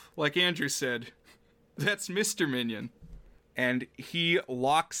himself, like Andrew said. That's Mr. Minion. And he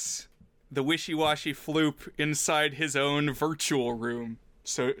locks the wishy-washy Floop inside his own virtual room.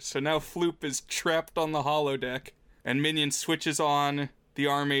 So now Floop is trapped on the holodeck, and Minion switches on the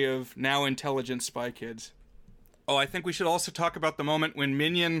army of now intelligent Spy Kids. Oh, I think we should also talk about the moment when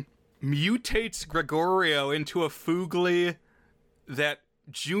Minion mutates Gregorio into a Foogly that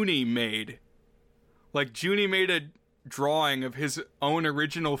Junie made. Like, Junie made a drawing of his own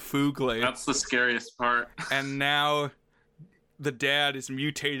original Foogly. That's the scariest part. And now the dad is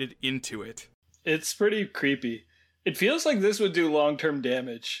mutated into it. It's pretty creepy. It feels like this would do long-term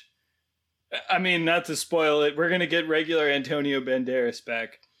damage. I mean, not to spoil it, we're going to get regular Antonio Banderas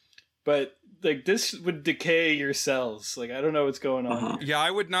back. But, like, this would decay your cells. Like, I don't know what's going on. Yeah,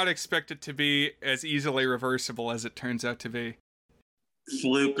 I would not expect it to be as easily reversible as it turns out to be.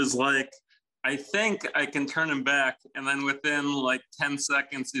 Floop is like, I think I can turn him back. And then within, like, 10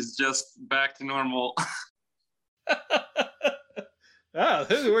 seconds, he's just back to normal.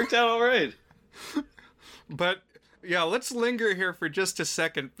 This worked out all right. But, yeah, let's linger here for just a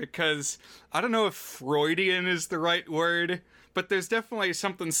second, because I don't know if Freudian is the right word, but there's definitely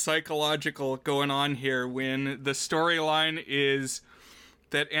something psychological going on here when the storyline is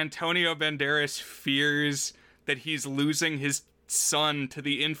that Antonio Banderas fears that he's losing his son to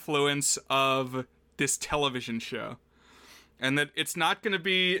the influence of this television show. And that it's not going to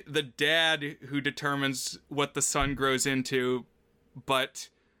be the dad who determines what the son grows into, but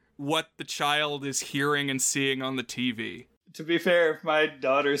what the child is hearing and seeing on the TV. To be fair, if my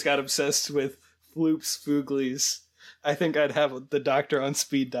daughters got obsessed with Floop's Fooglies, I think I'd have the doctor on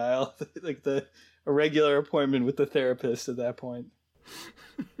speed dial. Like a regular appointment with the therapist at that point.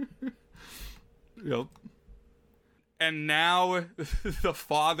 Yep. And now the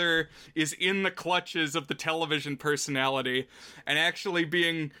father is in the clutches of the television personality and actually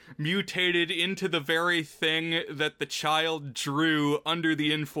being mutated into the very thing that the child drew under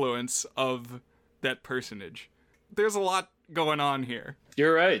the influence of that personage. There's a lot going on here.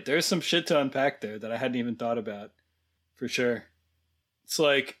 You're right. There's some shit to unpack there that I hadn't even thought about. For sure. It's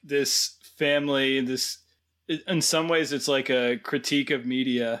like this family, in some ways it's like a critique of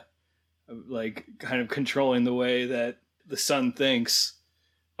media, like kind of controlling the way that the son thinks.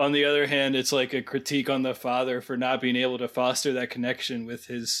 On the other hand, it's like a critique on the father for not being able to foster that connection with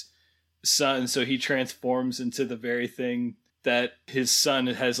his son, so he transforms into the very thing that his son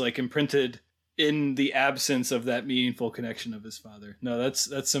has like imprinted in the absence of that meaningful connection of his father. No, that's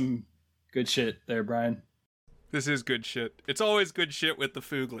some good shit there, Brian. This is good shit. It's always good shit with the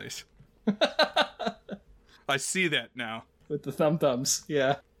Fooglies. I see that now. With the thumbs,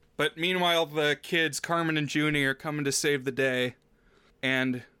 yeah. But meanwhile, the kids, Carmen and Junie, are coming to save the day.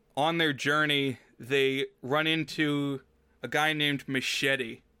 And on their journey, they run into a guy named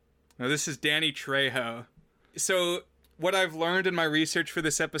Machete. Now, this is Danny Trejo. So, what I've learned in my research for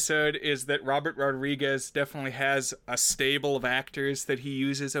this episode is that Robert Rodriguez definitely has a stable of actors that he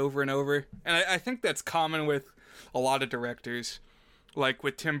uses over and over. And I think that's common with a lot of directors. Like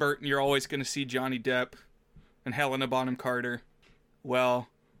with Tim Burton, you're always going to see Johnny Depp and Helena Bonham Carter. Well,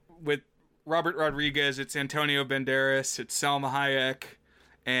 with Robert Rodriguez, it's Antonio Banderas, it's Salma Hayek,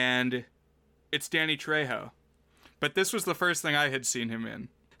 and it's Danny Trejo. But this was the first thing I had seen him in.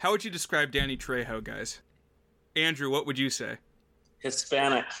 How would you describe Danny Trejo, guys? Andrew, what would you say?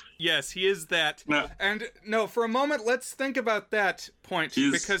 Hispanic. Yes, he is that. No. And no, for a moment, let's think about that point.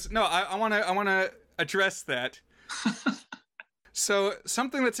 Because no, I wanna address that. So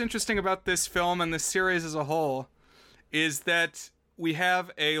something that's interesting about this film and this series as a whole is that we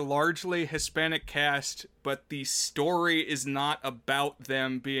have a largely Hispanic cast, but the story is not about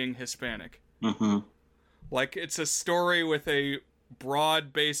them being Hispanic. Mm-hmm. Like, it's a story with a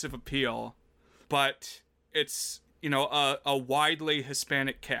broad base of appeal, but it's, a widely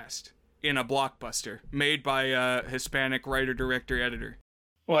Hispanic cast in a blockbuster made by a Hispanic writer, director, editor.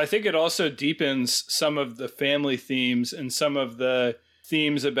 Well, I think it also deepens some of the family themes and some of the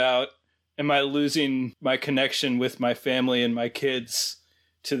themes about, am I losing my connection with my family and my kids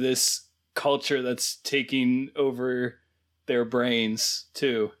to this culture that's taking over their brains,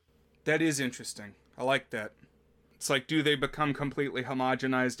 too? That is interesting. I like that. It's like, do they become completely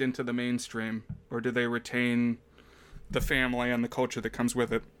homogenized into the mainstream, or do they retain the family and the culture that comes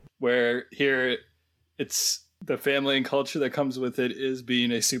with it? Where here, it's the family and culture that comes with it is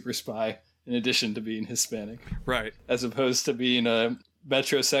being a super spy, in addition to being Hispanic. Right. As opposed to being a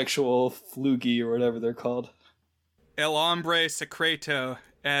metrosexual flugie or whatever they're called. El Hombre Secreto,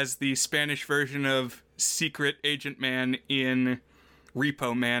 as the Spanish version of Secret Agent Man in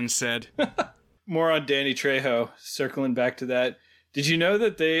Repo Man said. More on Danny Trejo, circling back to that. Did you know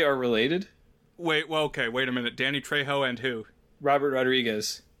that they are related? Wait a minute. Danny Trejo and who? Robert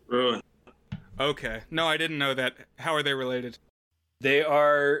Rodriguez. Really? Okay. No, I didn't know that. How are they related? They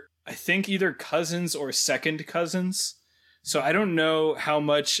are, I think, either cousins or second cousins. So I don't know how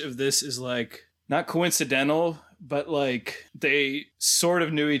much of this is, like, not coincidental, but, like, they sort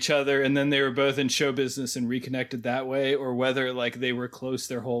of knew each other and then they were both in show business and reconnected that way, or whether, like, they were close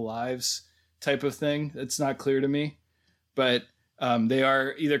their whole lives type of thing. It's not clear to me. But they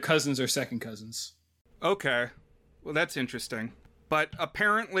are either cousins or second cousins. Okay. Well, that's interesting. But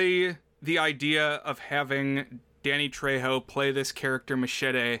apparently the idea of having Danny Trejo play this character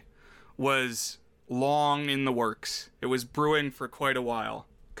Machete was long in the works. It was brewing for quite a while.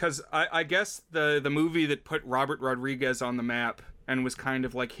 Because I guess the movie that put Robert Rodriguez on the map and was kind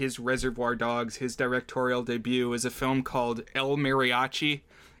of like his Reservoir Dogs, his directorial debut, is a film called El Mariachi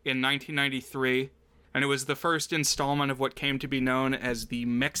in 1993. And it was the first installment of what came to be known as the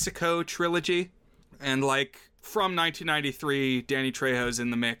Mexico Trilogy. And like, from 1993, Danny Trejo's in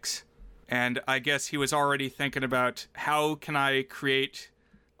the mix. And I guess he was already thinking about, how can I create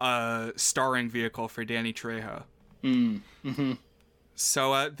a starring vehicle for Danny Trejo? Mm-hmm.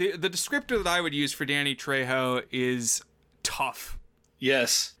 So the descriptor that I would use for Danny Trejo is tough.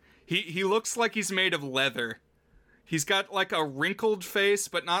 Yes. He looks like he's made of leather. He's got like a wrinkled face,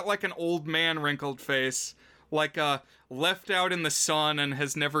 but not like an old man wrinkled face. Like a left out in the sun and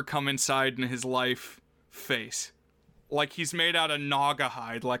has never come inside in his life face. Like he's made out of naga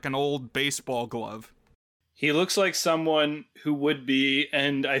hide, like an old baseball glove. He looks like someone who would be,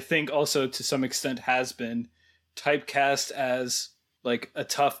 and I think also to some extent has been, typecast as like a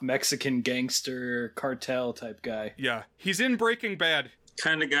tough Mexican gangster cartel type guy. Yeah, he's in Breaking Bad.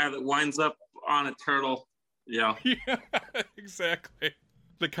 Kind of guy that winds up on a turtle. Yeah. Yeah, exactly.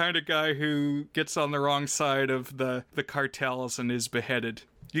 The kind of guy who gets on the wrong side of the cartels and is beheaded.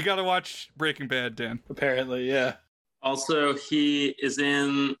 You gotta watch Breaking Bad, Dan. Apparently, yeah. Also, he is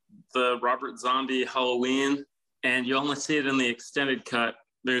in the Robert Zombie Halloween, and you only see it in the extended cut.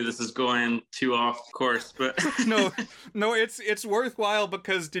 Maybe this is going too off course, but no, it's worthwhile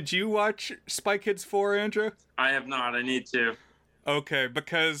because did you watch Spy Kids 4, Andrew? I have not. I need to. Okay,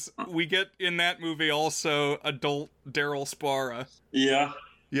 because we get in that movie also adult Daryl Spara. Yeah.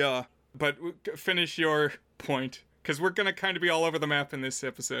 Yeah, but finish your point, because we're going to kind of be all over the map in this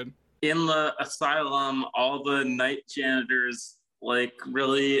episode. In the asylum, all the night janitors, like,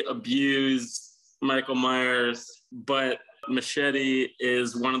 really abuse Michael Myers, but Machete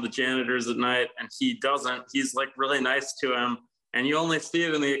is one of the janitors at night, and he doesn't. He's, like, really nice to him. And you only see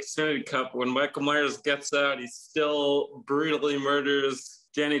it in the extended cut. When Michael Myers gets out, he still brutally murders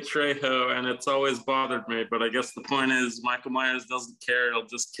Danny Trejo, and it's always bothered me. But I guess the point is Michael Myers doesn't care. He'll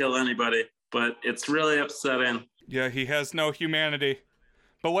just kill anybody. But it's really upsetting. Yeah, he has no humanity.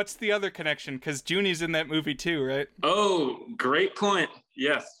 But what's the other connection? Because Junie's in that movie too, right? Oh, great point.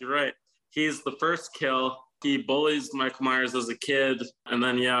 Yes, you're right. He's the first kill. He bullies Michael Myers as a kid. And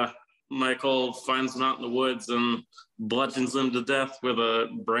then, yeah, Michael finds him out in the woods and bludgeons him to death with a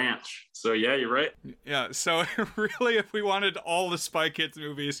branch. So, yeah, you're right. Yeah, so really, if we wanted all the Spy Kids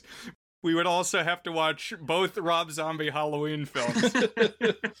movies, we would also have to watch both Rob Zombie Halloween films.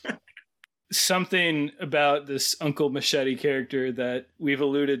 Something about this Uncle Machete character that we've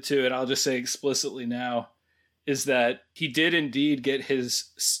alluded to, and I'll just say explicitly now, is that he did indeed get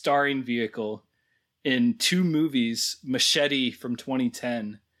his starring vehicle in 2 movies, Machete from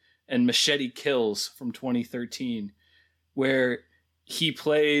 2010 and Machete Kills from 2013, where he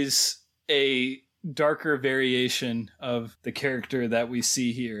plays a darker variation of the character that we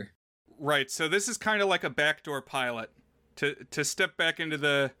see here. Right, so this is kind of like a backdoor pilot to step back into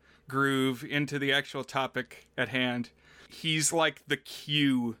the groove, into the actual topic at hand. He's like the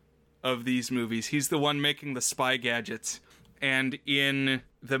Q of these movies. He's the one making the spy gadgets. And in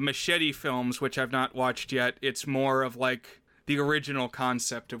the Machete films, which I've not watched yet, it's more of like the original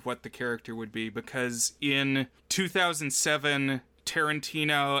concept of what the character would be, because in 2007,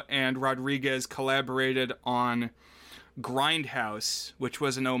 Tarantino and Rodriguez collaborated on Grindhouse, which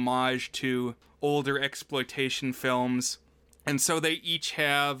was an homage to older exploitation films. And so they each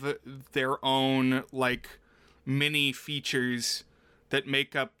have their own, like, mini features that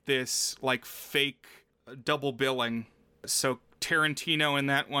make up this, like, fake double billing. So Tarantino in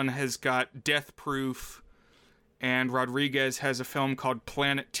that one has got Death Proof, and Rodriguez has a film called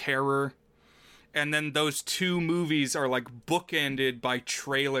Planet Terror. And then those 2 movies are, like, bookended by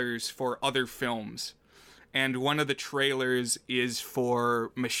trailers for other films. And one of the trailers is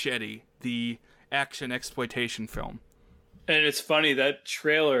for Machete, the action exploitation film. And it's funny, that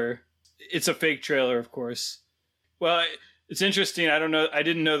trailer, it's a fake trailer, of course. Well, it's interesting. I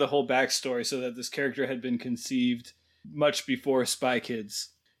didn't know the whole backstory, so that this character had been conceived much before Spy Kids.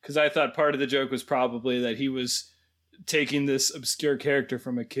 Because I thought part of the joke was probably that he was taking this obscure character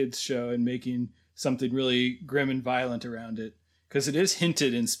from a kids show and making something really grim and violent around it. Because it is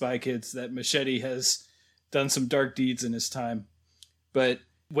hinted in Spy Kids that Machete has done some dark deeds in his time. But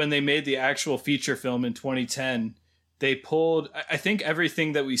when they made the actual feature film in 2010, they pulled, I think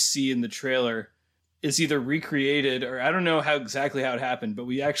everything that we see in the trailer is either recreated, or I don't know exactly how it happened, but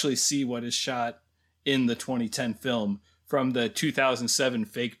we actually see what is shot in the 2010 film from the 2007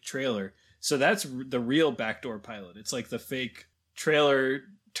 fake trailer. So that's the real backdoor pilot. It's like the fake trailer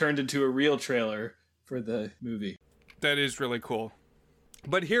turned into a real trailer for the movie. That is really cool.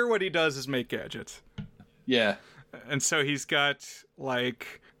 But here what he does is make gadgets. Yeah. And so he's got,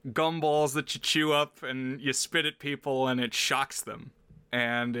 like, gumballs that you chew up and you spit at people and it shocks them.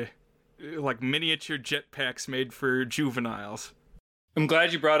 And, like, miniature jetpacks made for juveniles. I'm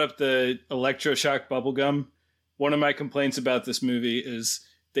glad you brought up the electroshock bubblegum. One of my complaints about this movie is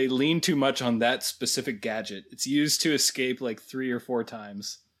they lean too much on that specific gadget. It's used to escape like 3 or 4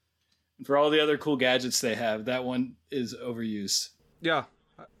 times. And for all the other cool gadgets they have, that one is overused. Yeah.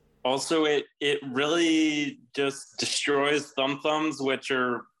 Also, it really just destroys Thumb-Thumbs, which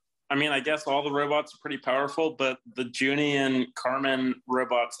are, I mean, I guess all the robots are pretty powerful, but the Junie and Carmen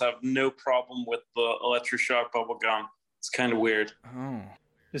robots have no problem with the electroshock bubblegum. It's kind of weird. Oh.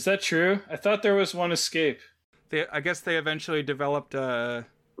 Is that true? I thought there was one escape. I guess they eventually developed a...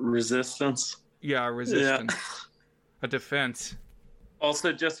 Resistance? Yeah, resistance. Yeah. A defense.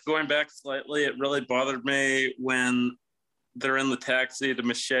 Also, just going back slightly, it really bothered me when they're in the taxi to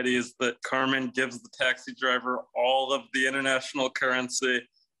Machetes that Carmen gives the taxi driver all of the international currency.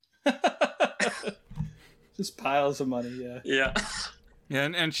 Just piles of money, yeah. Yeah. Yeah,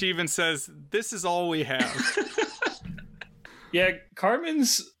 and she even says, "This is all we have." Yeah,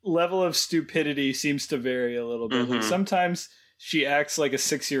 Carmen's level of stupidity seems to vary a little bit. Mm-hmm. Like sometimes she acts like a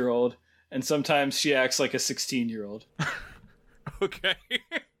 6-year-old, and sometimes she acts like a 16-year-old. Okay.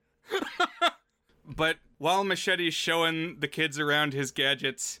 But while Machete's showing the kids around his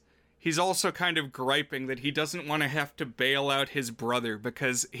gadgets, he's also kind of griping that he doesn't want to have to bail out his brother,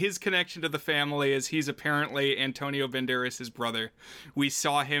 because his connection to the family is he's apparently Antonio Banderas' brother. We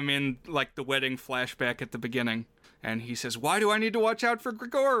saw him in, like, the wedding flashback at the beginning. And he says, "Why do I need to watch out for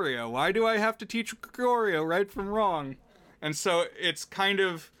Gregorio? Why do I have to teach Gregorio right from wrong?" And so it's kind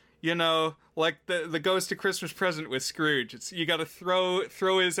of, you know, like the Ghost of Christmas Present with Scrooge. It's, you got to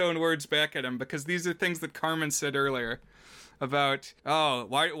throw his own words back at him, because these are things that Carmen said earlier about, oh,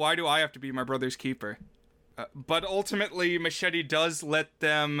 why do I have to be my brother's keeper? But ultimately, Machete does let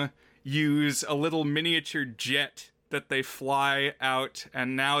them use a little miniature jet that they fly out,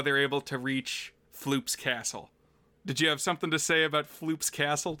 and now they're able to reach Floop's castle. Did you have something to say about Floop's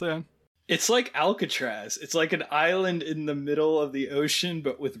castle, Dan? It's like Alcatraz. It's like an island in the middle of the ocean,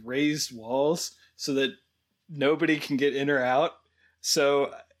 but with raised walls so that nobody can get in or out.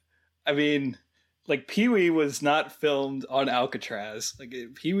 So, I mean, like Pee-wee was not filmed on Alcatraz. Like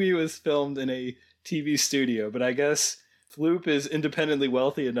Pee-wee was filmed in a TV studio, but I guess Floop is independently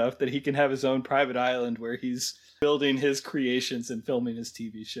wealthy enough that he can have his own private island where he's building his creations and filming his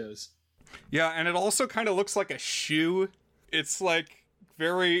TV shows. Yeah, and it also kind of looks like a shoe. It's like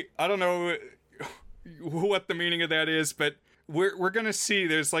very, I don't know what the meaning of that is, but we're going to see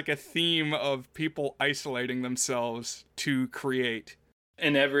there's like a theme of people isolating themselves to create.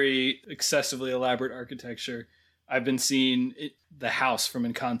 In every excessively elaborate architecture, I've been seeing the house from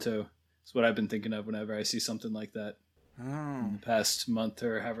Encanto. It's what I've been thinking of whenever I see something like that. Oh. In the past month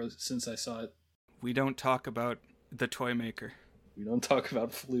or however since I saw it. We don't talk about the toy maker. We don't talk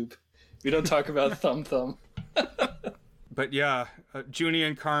about Floop. We don't talk about Thumb Thumb. But yeah, Junie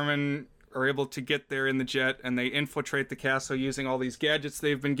and Carmen are able to get there in the jet, and they infiltrate the castle using all these gadgets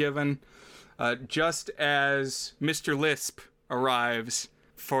they've been given. Just as Mr. Lisp arrives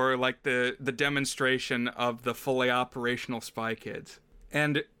for like the demonstration of the fully operational Spy Kids.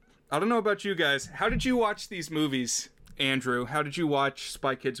 And I don't know about you guys, how did you watch these movies, Andrew? How did you watch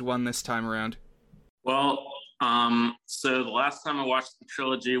Spy Kids 1 this time around? Well, so the last time I watched the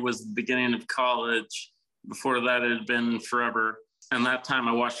trilogy was the beginning of college. Before that, it had been forever. And that time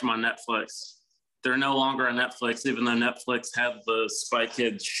I watched them on Netflix. They're no longer on Netflix, even though Netflix had the Spy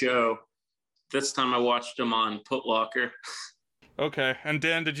Kids show. This time I watched them on Putlocker. Okay, and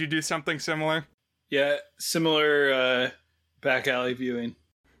Dan, did you do something similar? Yeah, similar back alley viewing.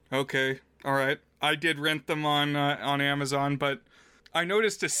 Okay, all right. I did rent them on Amazon, but I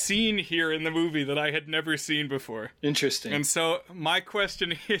noticed a scene here in the movie that I had never seen before. Interesting. And so my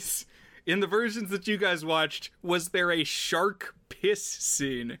question is, in the versions that you guys watched, was there a shark piss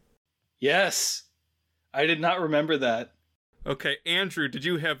scene? Yes. I did not remember that. Okay, Andrew, did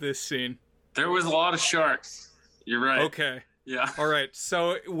you have this scene? There was a lot of sharks. You're right. Okay. Yeah. All right.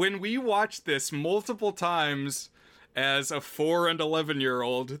 So when we watched this multiple times as a 4 and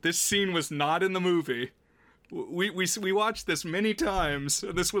 11-year-old, this scene was not in the movie. We watched this many times.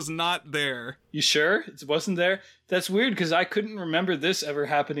 This was not there. You sure it wasn't there? That's weird because I couldn't remember this ever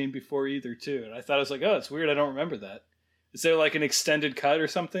happening before either, too. And I thought, I was like, oh, it's weird. I don't remember that. Is there like an extended cut or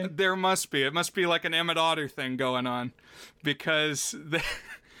something? There must be. It must be like an Emmett Otter thing going on, because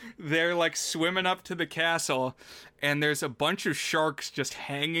they're like swimming up to the castle, and there's a bunch of sharks just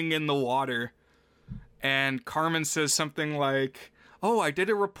hanging in the water. And Carmen says something like, oh, I did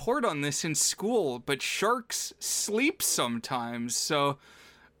a report on this in school, but sharks sleep sometimes, so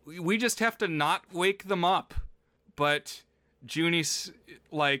we just have to not wake them up. But Junie's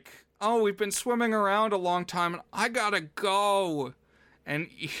like, oh, we've been swimming around a long time, and I gotta go. And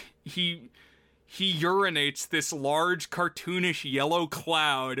he urinates this large, cartoonish yellow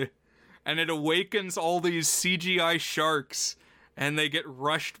cloud, and it awakens all these CGI sharks, and they get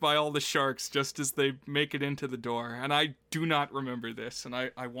rushed by all the sharks just as they make it into the door. And I do not remember this, and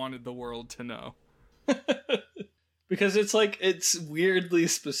I wanted the world to know. Because it's weirdly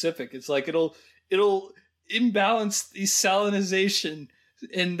specific. It's like it'll imbalance the salinization,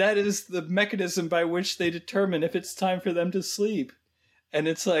 and that is the mechanism by which they determine if it's time for them to sleep. And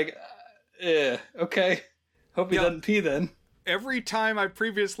it's like, okay. Hope he doesn't pee then. Every time I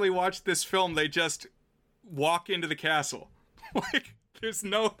previously watched this film, they just walk into the castle. Like, there's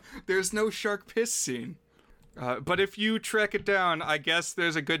no shark piss scene. But if you track it down, I guess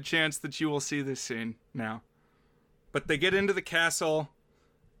there's a good chance that you will see this scene now. But they get into the castle,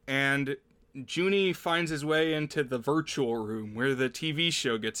 and Junie finds his way into the virtual room where the TV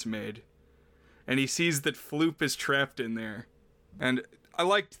show gets made. And he sees that Floop is trapped in there. And I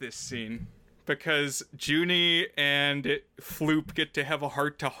liked this scene, because Junie and Floop get to have a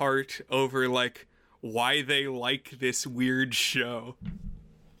heart-to-heart over, like, why they like this weird show.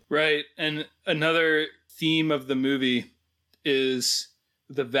 Right, and another theme of the movie is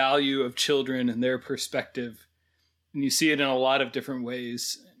the value of children and their perspective. And you see it in a lot of different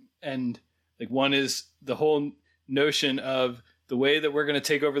ways. And like one is the whole notion of the way that we're going to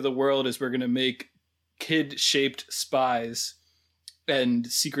take over the world is we're going to make kid-shaped spies and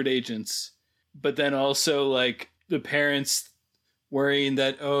secret agents. But then also like the parents worrying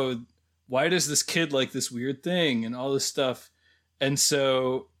that, oh, why does this kid like this weird thing and all this stuff? And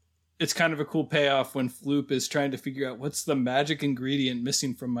so it's kind of a cool payoff when Floop is trying to figure out what's the magic ingredient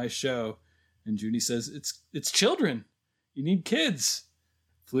missing from my show. And Junie says, it's children. You need kids.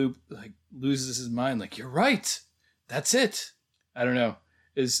 Floop like loses his mind. Like, you're right. That's it. I don't know.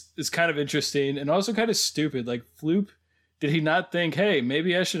 is kind of interesting and also kind of stupid. Like Floop, did he not think, hey,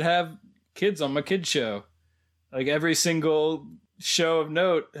 maybe I should have kids on my kid show? Like every single show of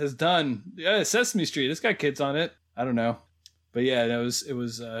note has done. Yeah, Sesame Street, it's got kids on it. I don't know. But yeah,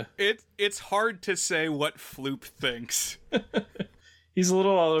 it's hard to say what Floop thinks. He's a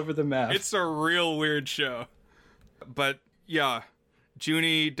little all over the map. It's a real weird show. But yeah,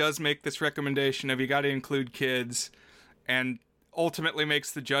 Junie does make this recommendation of you got to include kids, and ultimately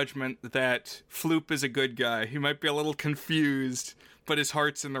makes the judgment that Floop is a good guy. He might be a little confused, but his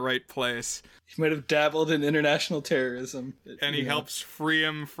heart's in the right place. He might have dabbled in international terrorism. And he helps free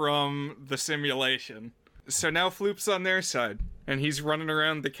him from the simulation. So now Floop's on their side, and he's running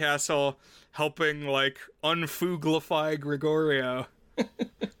around the castle helping, like, unfooglify Gregorio.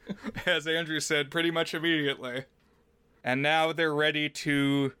 As Andrew said, pretty much immediately. And now they're ready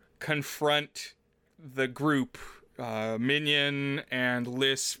to confront the group, Minion and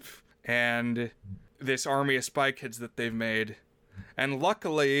Lisp and this army of spy kids that they've made. And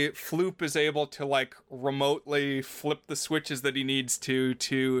luckily, Floop is able to, like, remotely flip the switches that he needs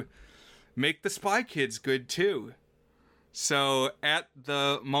to make the spy kids good, too. So, at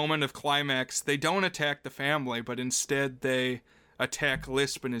the moment of climax, they don't attack the family, but instead they attack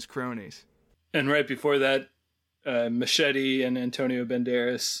Lisp and his cronies. And right before that, Machete and Antonio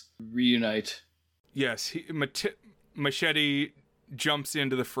Banderas reunite. Yes, Machete jumps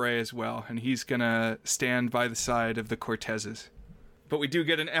into the fray as well, and he's gonna stand by the side of the Cortezes. But we do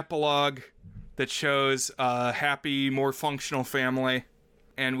get an epilogue that shows a happy, more functional family,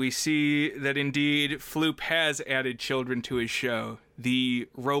 and we see that indeed Floop has added children to his show, the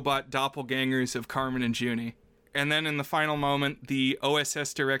robot doppelgangers of Carmen and Junie. And then in the final moment, the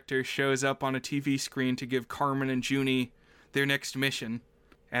OSS director shows up on a TV screen to give Carmen and Junie their next mission,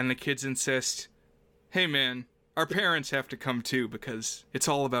 and the kids insist, hey man, our parents have to come too because it's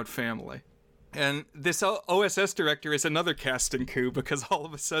all about family. And this OSS director is another casting coup because all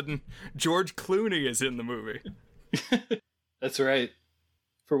of a sudden George Clooney is in the movie. That's right.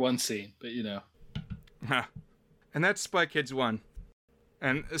 For one scene, but you know. Huh. And that's Spy Kids 1.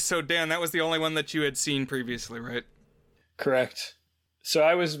 And so, Dan, that was the only one that you had seen previously, right? Correct. So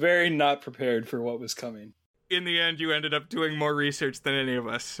I was very not prepared for what was coming. In the end, you ended up doing more research than any of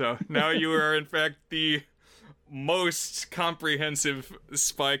us. So now you are, in fact, the most comprehensive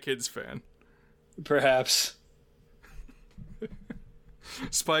Spy Kids fan. Perhaps.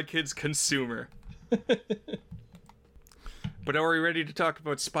 Spy Kids consumer. But are we ready to talk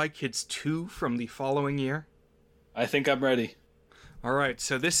about Spy Kids 2 from the following year? I think I'm ready. All right,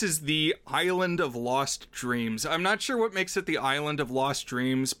 so this is the Island of Lost Dreams. I'm not sure what makes it the Island of Lost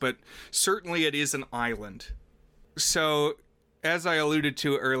Dreams, but certainly it is an island. So, as I alluded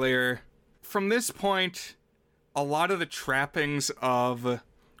to earlier, from this point, a lot of the trappings of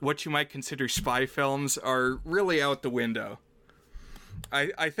what you might consider spy films are really out the window.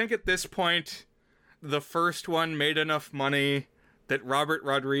 I think at this point, the first one made enough money that Robert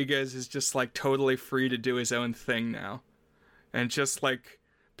Rodriguez is just, like, totally free to do his own thing now. And just, like,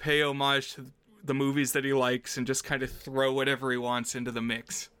 pay homage to the movies that he likes and just kind of throw whatever he wants into the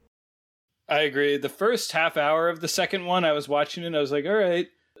mix. I agree. The first half hour of the second one, I was watching it and I was like, all right,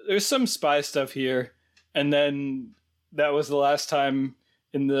 there's some spy stuff here. And then that was the last time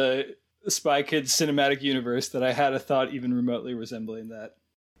in the Spy Kids cinematic universe that I had a thought even remotely resembling that.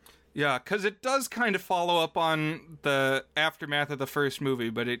 Yeah, because it does kind of follow up on the aftermath of the first movie,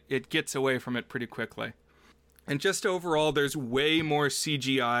 but it gets away from it pretty quickly. And just overall, there's way more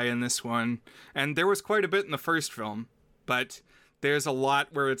CGI in this one. And there was quite a bit in the first film, but there's a lot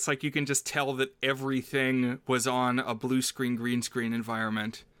where it's like you can just tell that everything was on a blue screen, green screen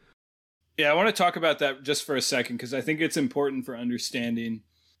environment. Yeah, I want to talk about that just for a second, because I think it's important for understanding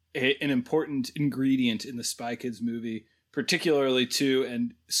an important ingredient in the Spy Kids movie, particularly 2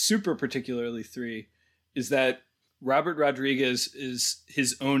 and super particularly 3, is that Robert Rodriguez is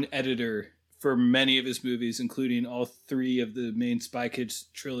his own editor for many of his movies, including all 3 of the main Spy Kids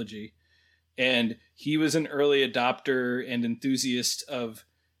trilogy. And he was an early adopter and enthusiast of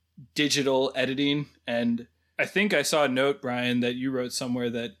digital editing. And I think I saw a note, Brian, that you wrote somewhere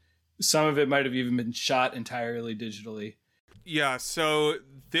that some of it might have even been shot entirely digitally. Yeah, so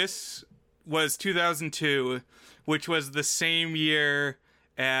this was 2002, which was the same year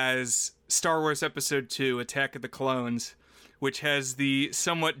as Star Wars Episode 2, Attack of the Clones, which has the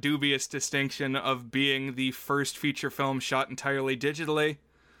somewhat dubious distinction of being the first feature film shot entirely digitally.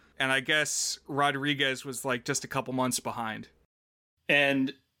 And I guess Rodriguez was like just a couple months behind.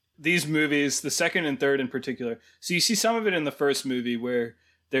 And these movies, the second and third in particular, so you see some of it in the first movie where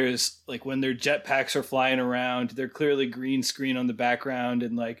there's like when their jetpacks are flying around, they're clearly green screen on the background,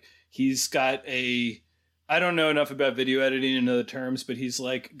 and like he's got I don't know enough about video editing and other terms, but he's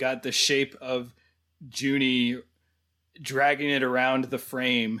like got the shape of Junie dragging it around the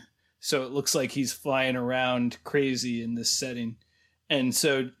frame, so it looks like he's flying around crazy in this setting. And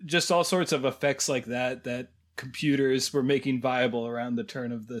so just all sorts of effects like that computers were making viable around the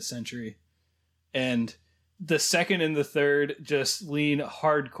turn of the century. And the second and the third just lean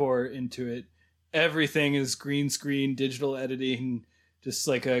hardcore into it. Everything is green screen, digital editing, just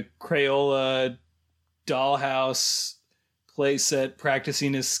like a Crayola dollhouse playset,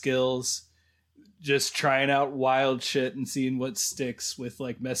 practicing his skills, just trying out wild shit and seeing what sticks with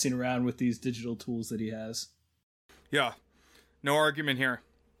like messing around with these digital tools that he has. Yeah, no argument here.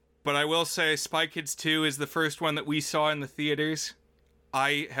 But I will say Spy Kids 2 is the first one that we saw in the theaters.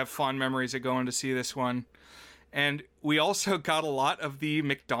 I have fond memories of going to see this one. And we also got a lot of the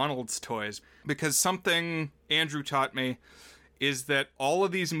McDonald's toys, because something Andrew taught me is that all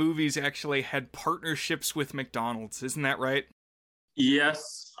of these movies actually had partnerships with McDonald's. Isn't that right?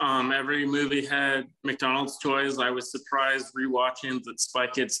 Yes. Every movie had McDonald's toys. I was surprised rewatching that Spy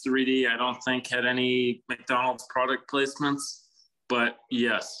Kids 3D, I don't think had any McDonald's product placements. But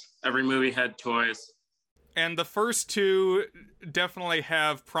yes, every movie had toys. And the first two definitely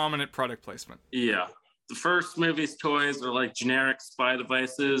have prominent product placement. Yeah. The first movie's toys are like generic spy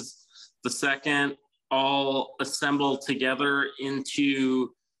devices. The second, all assembled together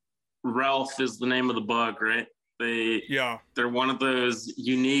into Ralph is the name of the bug, right? They're one of those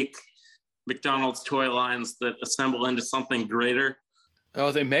unique McDonald's toy lines that assemble into something greater.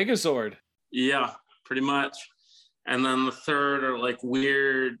 Oh, they Megazord. Yeah, pretty much. And then the third are like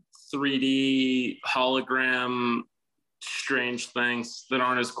weird 3D hologram strange things that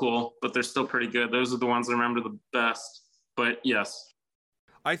aren't as cool, but they're still pretty good. Those are the ones I remember the best. But yes.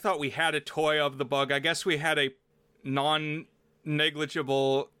 I thought we had a toy of the bug. I guess we had a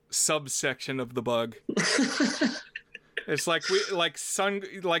non-negligible subsection of the bug. It's like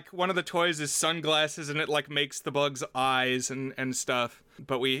one of the toys is sunglasses, and it like makes the bug's eyes and stuff.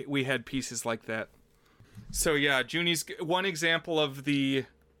 But we had pieces like that. So yeah, Junie's one example of the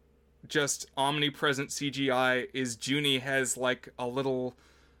just omnipresent CGI is Junie has like a little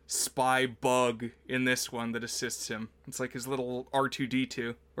spy bug in this one that assists him. It's like his little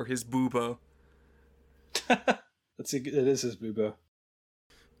R2-D2 or his Boobo. It is his Boobo.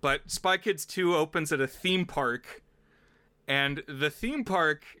 But Spy Kids 2 opens at a theme park, and the theme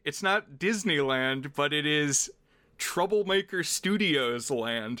park, it's not Disneyland, but it is Troublemaker Studios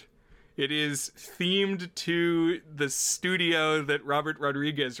land. It is themed to the studio that Robert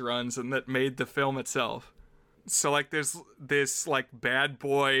Rodriguez runs and that made the film itself. So like there's this like bad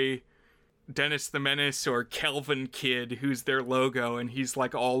boy Dennis the Menace or Kelvin kid who's their logo, and he's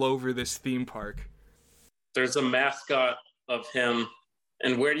like all over this theme park. There's a mascot of him.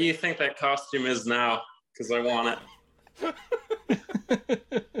 And where do you think that costume is now? Because I want it.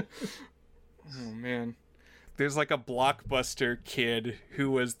 Oh man. There's like a Blockbuster kid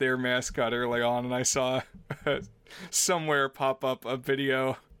who was their mascot early on, and I saw somewhere pop up a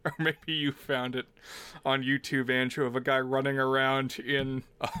video, or maybe you found it on YouTube, Andrew, of a guy running around in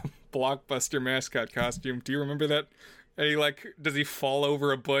a Blockbuster mascot costume. Do you remember that? And does he fall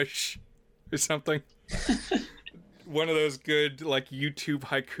over a bush or something? One of those good like YouTube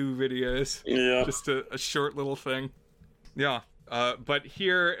haiku videos. Yeah. Just a short little thing. Yeah. But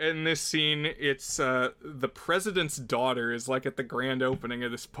here in this scene, it's the president's daughter is like at the grand opening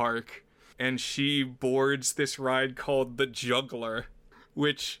of this park, and she boards this ride called the Juggler,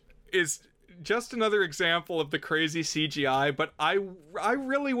 which is just another example of the crazy CGI. But I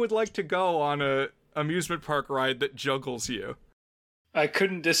really would like to go on a amusement park ride that juggles you. I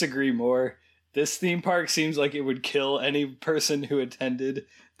couldn't disagree more. This theme park seems like it would kill any person who attended.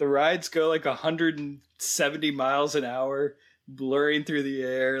 The rides go like 170 miles an hour. Blurring through the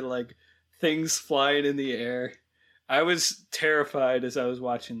air, like things flying in the air. I was terrified as I was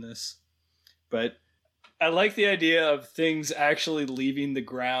watching this. But I like the idea of things actually leaving the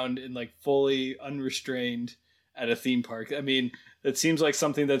ground and like fully unrestrained at a theme park. I mean, it seems like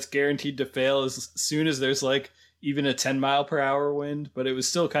something that's guaranteed to fail as soon as there's like even a 10 mile per hour wind, but it was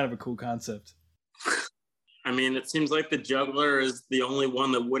still kind of a cool concept. I mean, it seems like the Juggler is the only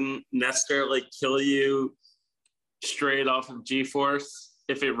one that wouldn't necessarily kill you straight off of G-force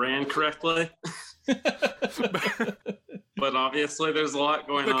if it ran correctly. But obviously there's a lot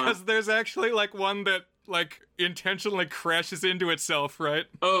going on. Because there's actually like one that like intentionally crashes into itself, right?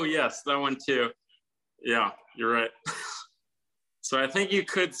 Oh yes, that one too. Yeah, you're right. So I think you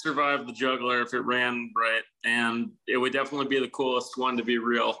could survive the juggler if it ran right, and it would definitely be the coolest one to be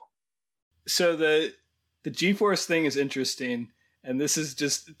real. So the G-force thing is interesting, and this is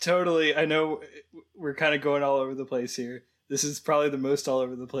just totally, I know we're kind of going all over the place here. This is probably the most all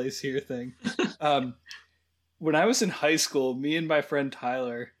over the place here thing. When I was in high school, me and my friend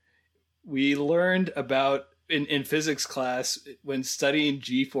Tyler, we learned about, in physics class, when studying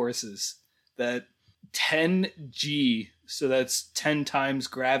G-forces, that 10G, so that's 10 times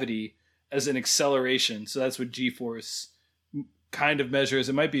gravity, as an acceleration. So that's what G-force kind of measures.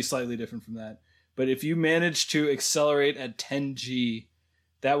 It might be slightly different from that. But if you manage to accelerate at 10G,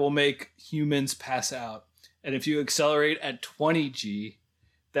 that will make humans pass out. And if you accelerate at 20G,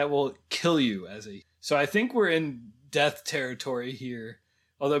 that will kill you So I think we're in death territory here.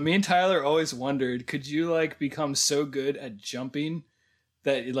 Although me and Tyler always wondered, could you like become so good at jumping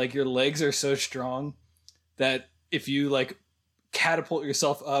that like your legs are so strong that if you like catapult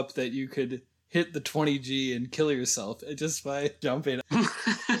yourself up that you could hit the 20G and kill yourself just by jumping?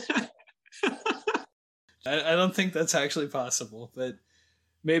 I don't think that's actually possible, but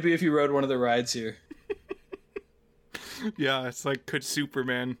maybe if you rode one of the rides here. Yeah, it's like, could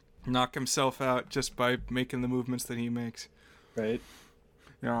Superman knock himself out just by making the movements that he makes? Right.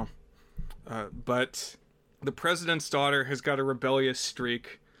 Yeah. But the president's daughter has got a rebellious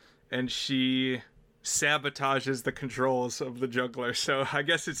streak, and she sabotages the controls of the juggler, so I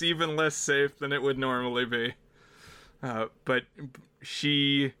guess it's even less safe than it would normally be. But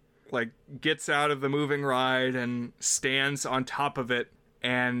she like gets out of the moving ride and stands on top of it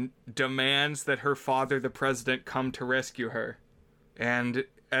and demands that her father, the president, come to rescue her. And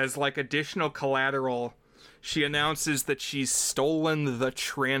as like additional collateral, she announces that she's stolen the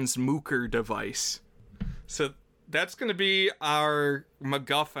transmooker device. So that's going to be our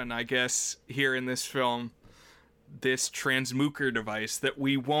MacGuffin, I guess, here in this film. This transmooker device that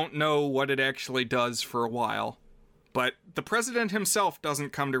we won't know what it actually does for a while. But the president himself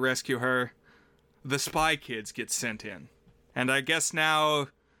doesn't come to rescue her. The spy kids get sent in. And I guess now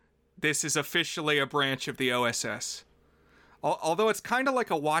this is officially a branch of the OSS. Although it's kind of like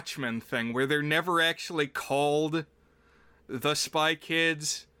a Watchmen thing, where they're never actually called the Spy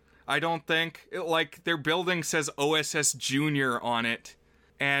Kids, I don't think. Like, their building says OSS Junior on it,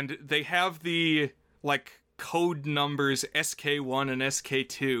 and they have the, like, code numbers SK1 and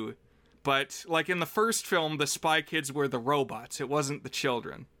SK2. But, like, in the first film, the Spy Kids were the robots. It wasn't the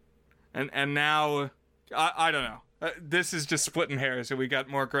children. And now, I don't know. This is just splitting hairs, and we got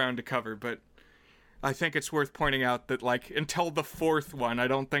more ground to cover, but I think it's worth pointing out that, like, until the fourth one, I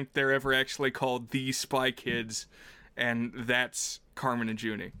don't think they're ever actually called the Spy Kids, and that's Carmen and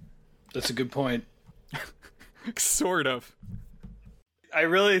Junie. That's a good point. Sort of. I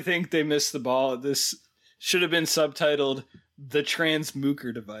really think they missed the ball. This should have been subtitled The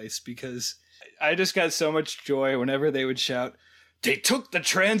Transmooker Device, because I just got so much joy whenever they would shout, "They took the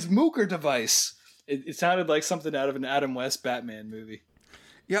Transmooker Device!" It sounded like something out of an Adam West Batman movie.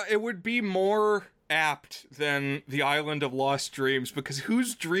 Yeah, it would be more apt than The Island of Lost Dreams, because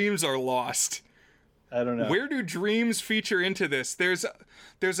whose dreams are lost? I don't know. Where do dreams feature into this? There's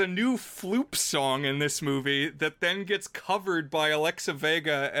a new Floop song in this movie that then gets covered by Alexa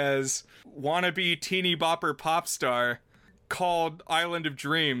Vega as wannabe teeny bopper pop star, called Island of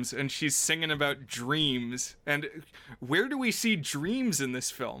Dreams, and she's singing about dreams. And where do we see dreams in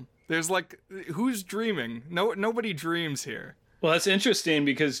this film? There's like, who's dreaming? Nobody dreams here. Well, that's interesting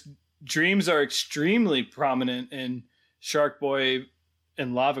because dreams are extremely prominent in Shark Boy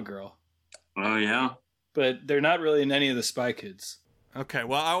and Lava Girl. Oh, yeah. But they're not really in any of the Spy Kids. Okay,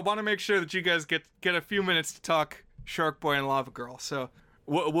 well, I want to make sure that you guys get a few minutes to talk Shark Boy and Lava Girl, so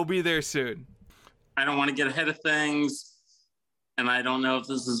we'll be there soon. I don't want to get ahead of things, and I don't know if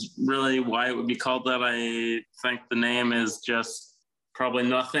this is really why it would be called that. I think the name is just probably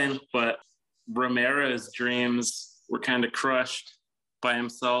nothing, but Romero's dreams were kind of crushed by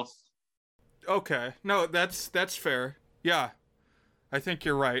himself. Okay, no, that's fair. Yeah, I think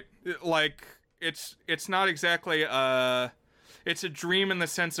you're right. Like, it's not exactly it's a dream in the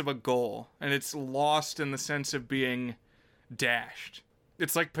sense of a goal, and it's lost in the sense of being dashed.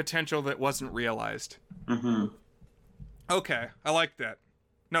 It's like potential that wasn't realized. Mm-hmm. Okay, I like that.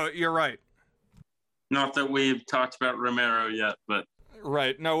 No, you're right. Not that we've talked about Romero yet, but...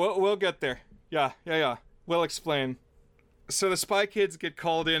 Right, no, we'll get there. Yeah. We'll explain. So the Spy Kids get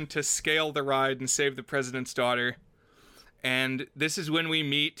called in to scale the ride and save the president's daughter. And this is when we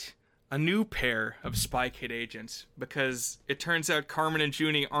meet a new pair of Spy Kid agents, because it turns out Carmen and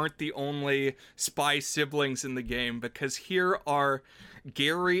Junie aren't the only spy siblings in the game, because here are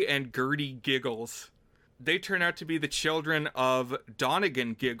Gary and Gertie Giggles, they turn out to be the children of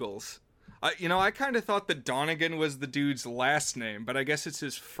Donegan Giggles. I kind of thought that Donegan was the dude's last name, but I guess it's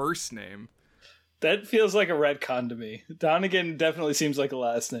his first name. That feels like a retcon to me. Donegan definitely seems like a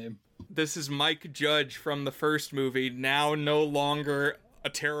last name. This is Mike Judge from the first movie, now no longer a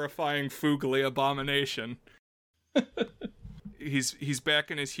terrifying Foogly abomination. He's back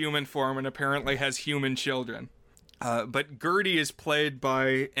in his human form and apparently has human children. But Gertie is played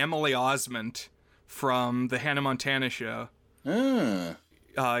by Emily Osment from the Hannah Montana show.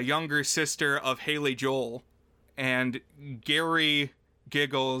 Younger sister of Haley Joel. And Gary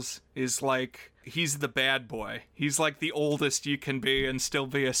Giggles is like, he's the bad boy. He's like the oldest you can be and still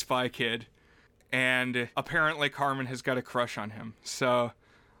be a spy kid. And apparently Carmen has got a crush on him. So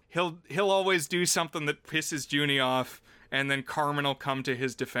he'll always do something that pisses Junie off, and then Carmen will come to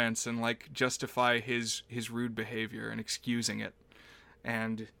his defense and like justify his rude behavior and excusing it.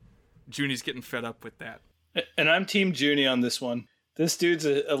 And Junie's getting fed up with that. And I'm Team Junie on this one. This dude's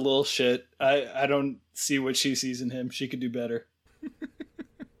a little shit. I don't see what she sees in him. She could do better.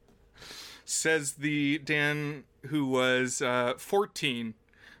 Says the Dan who was 14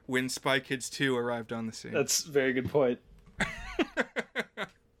 when Spy Kids 2 arrived on the scene. That's a very good point.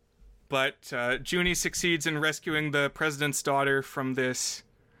 But Junie succeeds in rescuing the president's daughter from this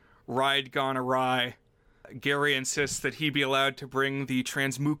ride gone awry. Gary insists that he be allowed to bring the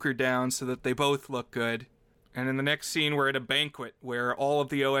transmooker down so that they both look good. And in the next scene, we're at a banquet where all of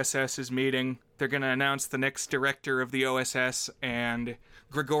the OSS is meeting. They're going to announce the next director of the OSS, and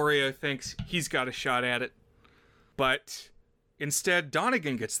Gregorio thinks he's got a shot at it. But instead,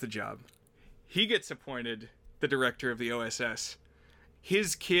 Donegan gets the job. He gets appointed the director of the OSS.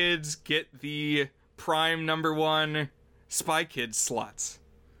 His kids get the prime #1 Spy Kids slots.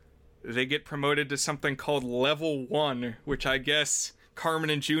 They get promoted to something called Level 1, which I guess Carmen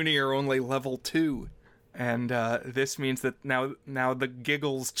and Junie are only Level 2. And this means that now the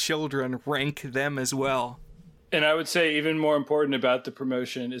Giggles children rank them as well. And I would say even more important about the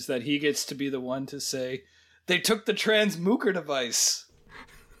promotion is that he gets to be the one to say, they took the transmooker device.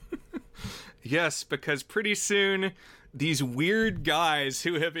 Yes, because pretty soon, these weird guys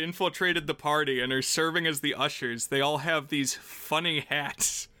who have infiltrated the party and are serving as the ushers, they all have these funny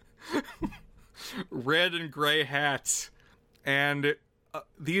hats. Red and gray hats. And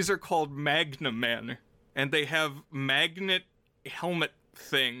these are called Magnum Men. And they have magnet helmet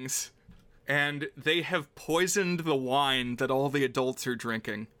things. And they have poisoned the wine that all the adults are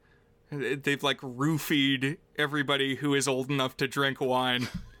drinking. They've like roofied everybody who is old enough to drink wine.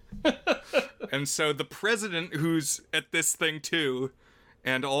 And so the president, who's at this thing too,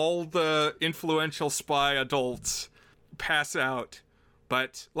 and all the influential spy adults pass out.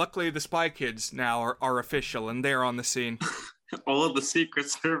 But luckily the Spy Kids now are official and they're on the scene. All of the Secret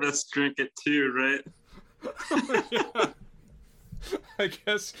Service drink it too, right? Yeah. I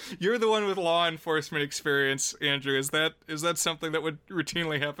guess you're the one with law enforcement experience, Andrew. Is that something that would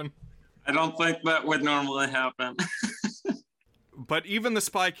routinely happen? I don't think that would normally happen. But even the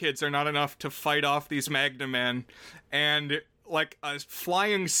Spy Kids are not enough to fight off these Magnum Men, and like a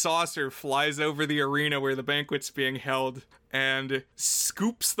flying saucer flies over the arena where the banquet's being held and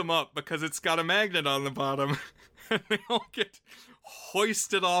scoops them up because it's got a magnet on the bottom. And they all get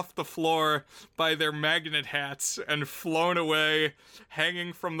hoisted off the floor by their magnet hats and flown away,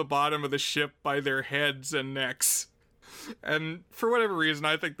 hanging from the bottom of the ship by their heads and necks. And for whatever reason,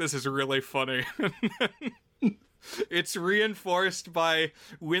 I think this is really funny. It's reinforced by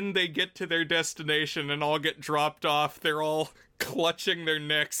when they get to their destination and all get dropped off, they're all clutching their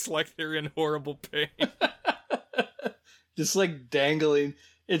necks like they're in horrible pain. Just like dangling.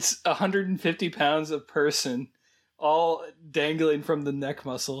 It's 150 pounds a person, all dangling from the neck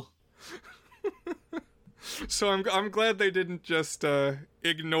muscle. So I'm glad they didn't just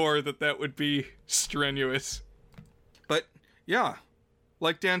ignore that would be strenuous. But yeah,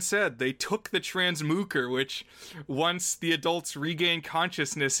 like Dan said, they took the transmooker, which once the adults regain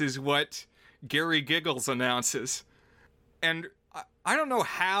consciousness is what Gary Giggles announces. And I don't know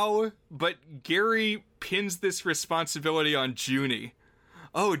how, but Gary pins this responsibility on Junie.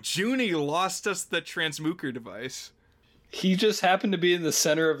 Oh, Junie lost us the transmooker device. He just happened to be in the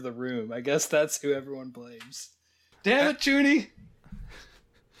center of the room. I guess that's who everyone blames. Damn it, Junie!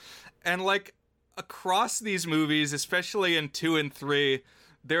 And like, across these movies, especially in 2 and 3,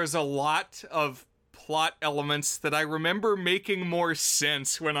 there's a lot of plot elements that I remember making more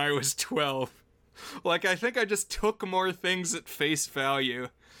sense when I was 12. Like, I think I just took more things at face value.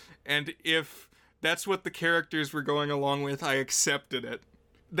 And if that's what the characters were going along with, I accepted it.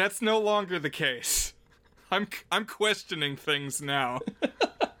 That's no longer the case. I'm questioning things now.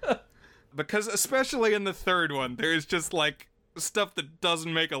 Because especially in the third one, there's just, like, stuff that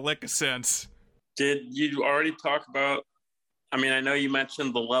doesn't make a lick of sense. Did you already talk about, I mean, I know you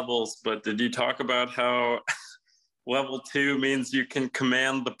mentioned the levels, but did you talk about how level 2 means you can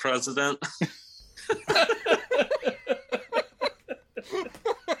command the president?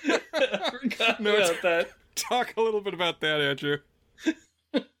 I forgot about that. Talk a little bit about that, Andrew.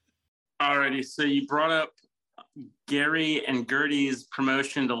 Alrighty, so you brought up Gary and Gertie's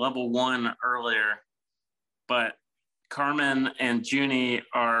promotion to level 1 earlier, but Carmen and Junie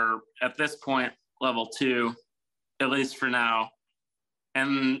are at this point level 2, at least for now.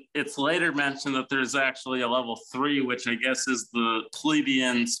 And it's later mentioned that there's actually a level 3, which I guess is the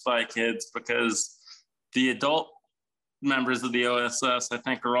plebeian spy kids, because the adult members of the OSS, I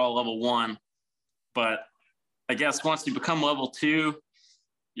think, are all level 1. But I guess once you become level 2,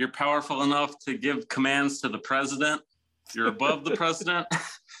 you're powerful enough to give commands to the president. You're above the president,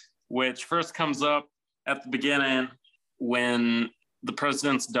 which first comes up at the beginning when the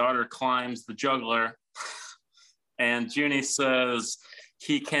president's daughter climbs the juggler. And Junie says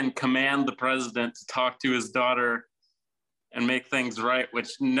he can command the president to talk to his daughter and make things right, which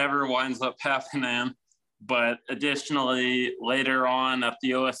never winds up happening. But additionally, later on at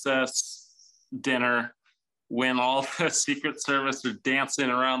the OSS dinner, when all the Secret Service are dancing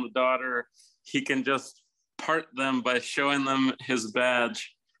around the daughter, he can just part them by showing them his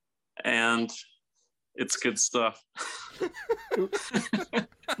badge. And it's good stuff.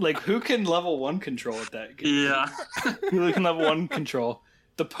 Like, who can level 1 control at that game? Yeah. Who can level 1 control?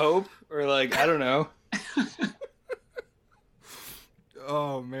 The Pope? Or, like, I don't know.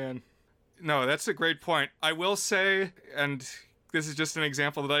 Oh, man. No, that's a great point. I will say, and this is just an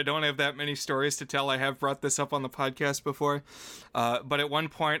example that I don't have that many stories to tell. I have brought this up on the podcast before. But at one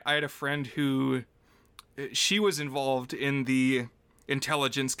point, I had a friend who, she was involved in the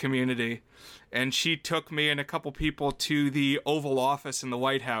intelligence community. And she took me and a couple people to the Oval Office in the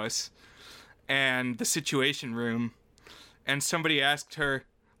White House and the Situation Room. And somebody asked her,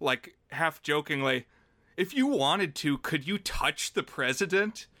 like, half jokingly, if you wanted to, could you touch the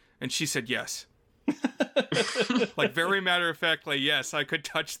president? And she said yes. Like, very matter-of-factly, yes, I could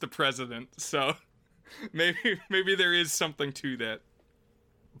touch the president. So maybe there is something to that.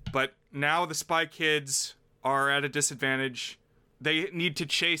 But now the spy kids are at a disadvantage. They need to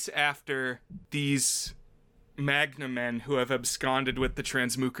chase after these Magna men who have absconded with the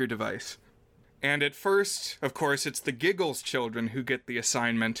transmuker device. And at first, of course, it's the Giggles children who get the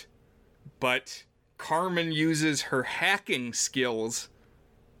assignment. But Carmen uses her hacking skills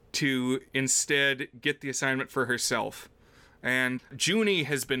to instead get the assignment for herself. And Junie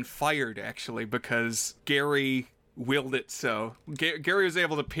has been fired, actually, because Gary willed it so. Gary was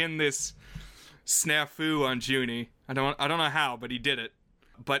able to pin this snafu on Junie. I don't know how, but he did it.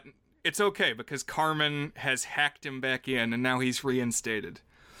 But it's okay, because Carmen has hacked him back in, and now he's reinstated.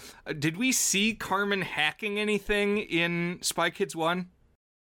 Did we see Carmen hacking anything in Spy Kids 1?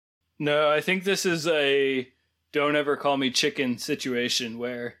 No, I think this is a don't ever call me chicken situation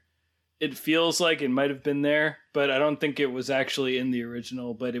where it feels like it might have been there, but I don't think it was actually in the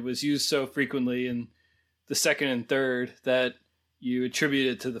original, but it was used so frequently in the second and third that you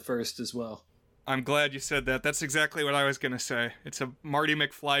attribute it to the first as well. I'm glad you said that. That's exactly what I was going to say. It's a Marty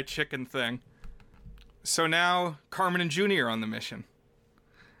McFly chicken thing. So now Carmen and Junie are on the mission.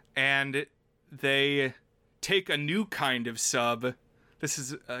 And they take a new kind of sub. This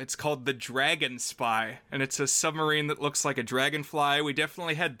is, it's called the Dragon Spy, and it's a submarine that looks like a dragonfly. We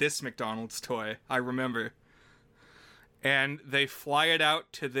definitely had this McDonald's toy, I remember. And they fly it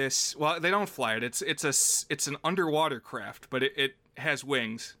out to this, well, they don't fly it, it's an underwater craft, but it has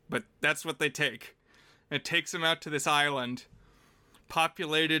wings, but that's what they take. It takes them out to this island,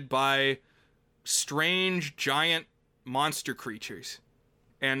 populated by strange, giant monster creatures.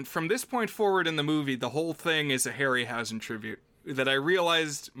 And from this point forward in the movie, the whole thing is a Harryhausen tribute that I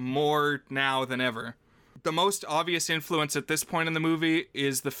realized more now than ever. The most obvious influence at this point in the movie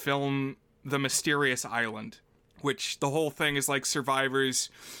is the film The Mysterious Island, which the whole thing is like survivors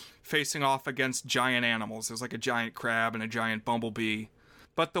facing off against giant animals. There's like a giant crab and a giant bumblebee.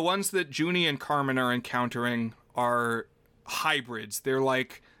 But the ones that Junie and Carmen are encountering are hybrids. They're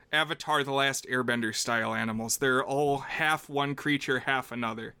like Avatar The Last Airbender style animals. They're all half one creature, half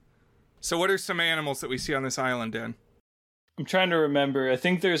another. So what are some animals that we see on this island, Dan? I'm trying to remember. I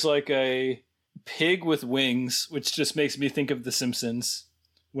think there's like a pig with wings, which just makes me think of The Simpsons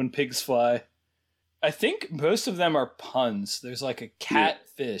when pigs fly. I think most of them are puns. There's like a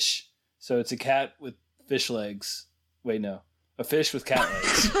catfish. So it's a cat with fish legs. Wait, no. A fish with cat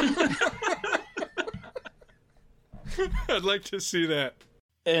legs. I'd like to see that.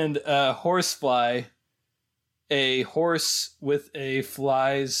 And horsefly, a horse with a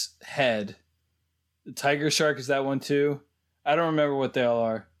fly's head. The tiger shark, is that one too? I don't remember what they all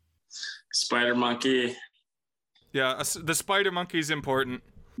are. Spider monkey. Yeah, the spider monkey's important.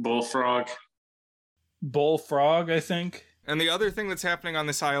 Bullfrog. Bullfrog, I think. And the other thing that's happening on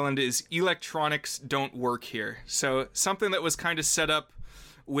this island is electronics don't work here. So something that was kind of set up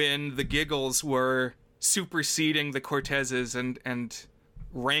when the Giggles were superseding the Cortezes and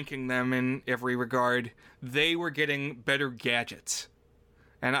ranking them in every regard, they were getting better gadgets.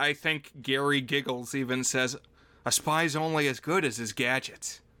 And I think Gary Giggles even says, a spy's only as good as his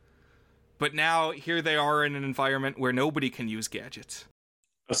gadgets. But now, here they are in an environment where nobody can use gadgets.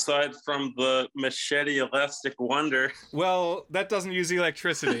 Aside from the machete elastic wonder. Well, that doesn't use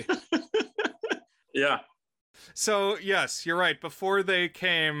electricity. Yeah. So, yes, you're right. Before they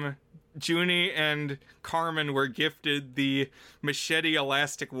came, Junie and Carmen were gifted the machete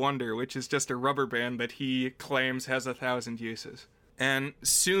elastic wonder, which is just a rubber band that he claims has 1,000 uses. And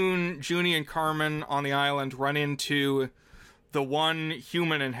soon, Junie and Carmen on the island run into the one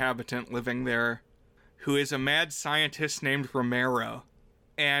human inhabitant living there, who is a mad scientist named Romero.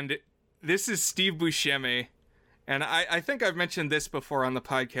 And this is Steve Buscemi. And I think I've mentioned this before on the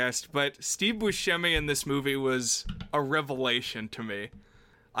podcast, but Steve Buscemi in this movie was a revelation to me.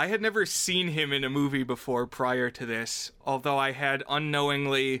 I had never seen him in a movie before prior to this, although I had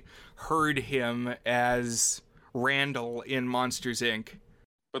unknowingly heard him as Randall in Monsters, Inc.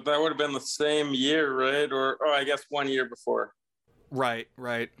 But that would have been the same year, right? Or, I guess 1 year before. Right.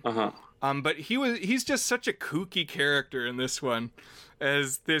 Uh-huh. But he's just such a kooky character in this one,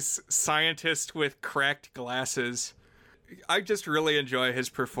 as this scientist with cracked glasses. I just really enjoy his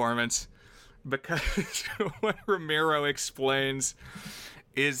performance, because what Romero explains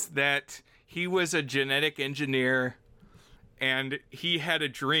is that he was a genetic engineer, and he had a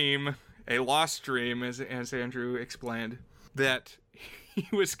dream, a lost dream, as Andrew explained, that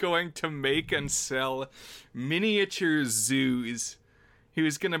he was going to make and sell miniature zoos. He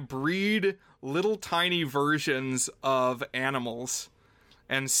was going to breed little tiny versions of animals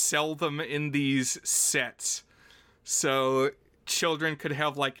and sell them in these sets. So children could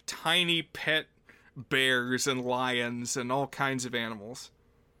have like tiny pet bears and lions and all kinds of animals.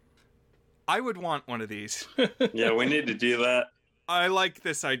 I would want one of these. Yeah, we need to do that. I like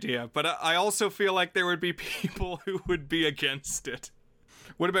this idea, but I also feel like there would be people who would be against it.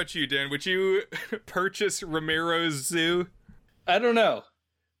 What about you, Dan? Would you purchase Romero's zoo? I don't know.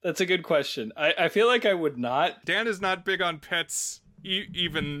 That's a good question. I feel like I would not. Dan is not big on pets,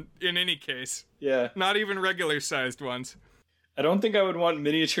 even in any case. Yeah. Not even regular-sized ones. I don't think I would want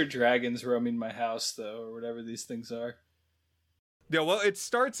miniature dragons roaming my house, though, or whatever these things are. Yeah, well, it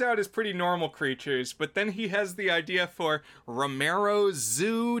starts out as pretty normal creatures, but then he has the idea for Romero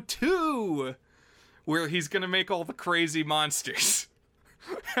Zoo 2, where he's gonna make all the crazy monsters.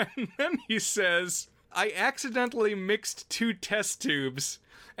 And then he says, I accidentally mixed 2 test tubes,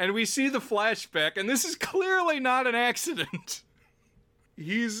 and we see the flashback, and this is clearly not an accident.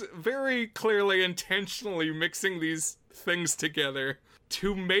 He's very clearly intentionally mixing these things together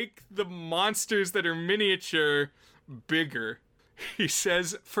to make the monsters that are miniature bigger. He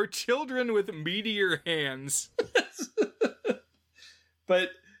says, for children with meatier hands. But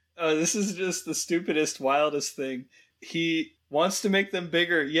this is just the stupidest, wildest thing. He wants to make them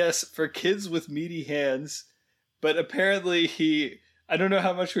bigger, yes, for kids with meaty hands, but apparently I don't know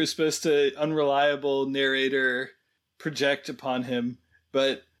how much we're supposed to unreliable narrator project upon him,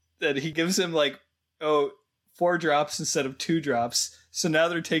 but that he gives him 4 drops instead of 2 drops, so now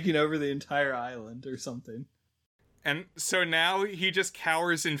they're taking over the entire island or something. And so now he just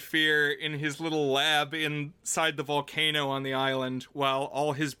cowers in fear in his little lab inside the volcano on the island, while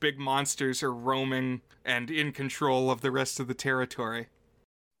all his big monsters are roaming and in control of the rest of the territory.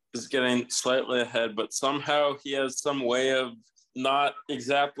 Is getting slightly ahead, but somehow he has some way of not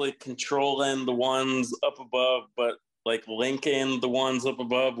exactly controlling the ones up above, but like linking the ones up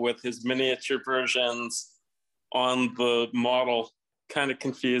above with his miniature versions on the model. Kind of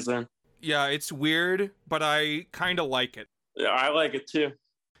confusing. Yeah, it's weird, but I kind of like it. Yeah, I like it too.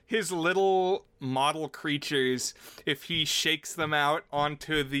 His little model creatures, if he shakes them out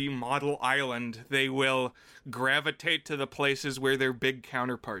onto the model island, they will gravitate to the places where their big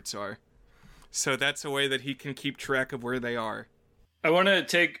counterparts are. So that's a way that he can keep track of where they are. I want to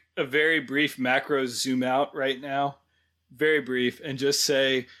take a very brief macro zoom out right now, very brief, and just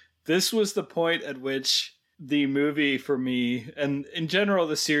say this was the point at which the movie for me, and in general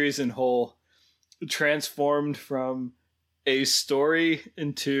the series in whole, transformed from a story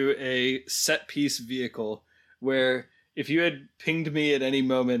into a set piece vehicle where If you had pinged me at any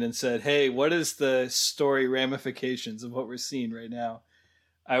moment and said, hey, what is the story ramifications of what we're seeing right now?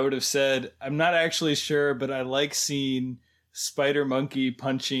 I would have said, I'm not actually sure, but I like seeing Spider Monkey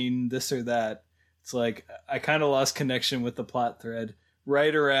punching this or that. It's like, I kind of lost connection with the plot thread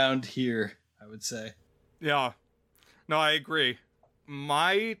right around here, I would say. Yeah. No, I agree.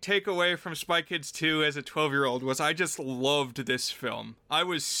 My takeaway from Spy Kids 2 as a 12-year-old was I just loved this film. I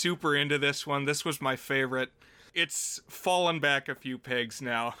was super into this one. This was my favorite. It's fallen back a few pegs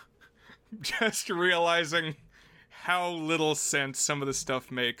now. Just realizing how little sense some of the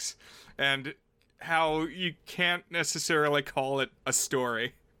stuff makes and how you can't necessarily call it a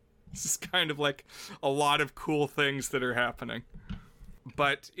story. This is kind of like a lot of cool things that are happening.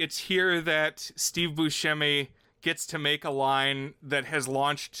 But it's here that Steve Buscemi gets to make a line that has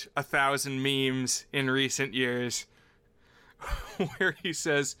launched 1,000 memes in recent years, where he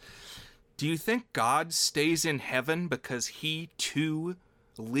says, "Do you think God stays in heaven because he, too,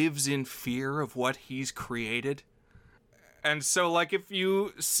 lives in fear of what he's created?" And so, like, if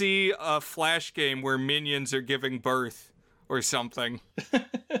you see a Flash game where minions are giving birth or something,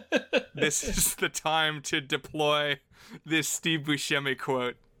 this is the time to deploy this Steve Buscemi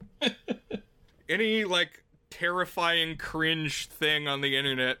quote. Any, like, terrifying cringe thing on the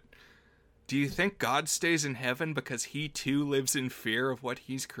internet. Do you think God stays in heaven because he too lives in fear of what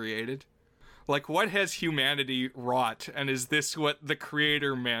he's created? Like, what has humanity wrought, and is this what the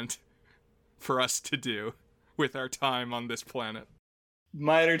creator meant for us to do with our time on this planet?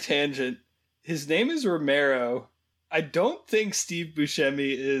 Minor tangent. His name is Romero. I don't think Steve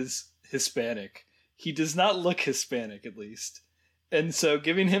Buscemi is Hispanic. He does not look Hispanic, at least. And so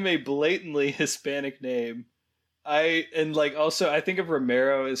giving him a blatantly Hispanic name, I think of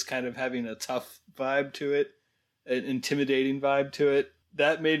Romero as kind of having a tough vibe to it, an intimidating vibe to it.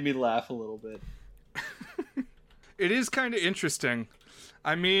 That made me laugh a little bit. It is kind of interesting.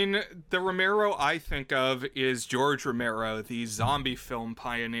 I mean, the Romero I think of is George Romero, the zombie film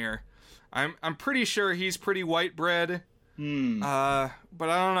pioneer. I'm pretty sure he's pretty white bread. But I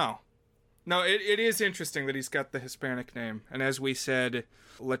don't know. No, it is interesting that he's got the Hispanic name. And as we said,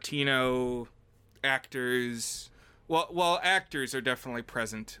 Latino actors... Well, actors are definitely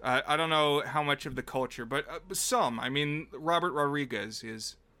present. I don't know how much of the culture, but some. I mean, Robert Rodriguez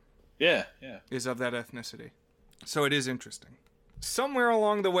is of that ethnicity. So it is interesting. Somewhere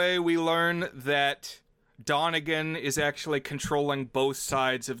along the way, we learn that Donegan is actually controlling both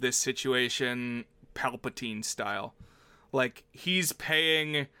sides of this situation, Palpatine style. Like, he's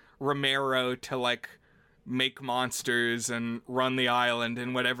paying Romero to, like, make monsters and run the island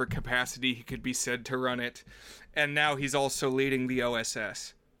in whatever capacity he could be said to run it. And now he's also leading the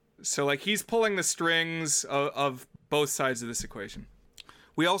OSS. So, like, he's pulling the strings of both sides of this equation.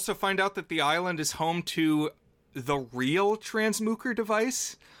 We also find out that the island is home to the real Transmooker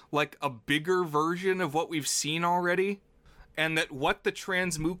device, like a bigger version of what we've seen already. And that what the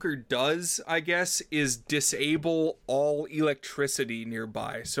Transmooker does, I guess, is disable all electricity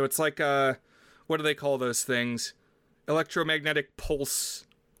nearby. So it's like what do they call those things? Electromagnetic pulse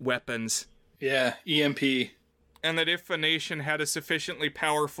weapons. Yeah, EMP. And that if a nation had a sufficiently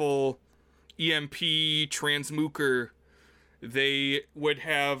powerful EMP Transmooker, they would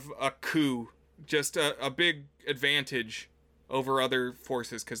have a coup. Just a big advantage over other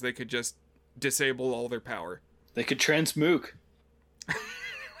forces, because they could just disable all their power. They could transmook.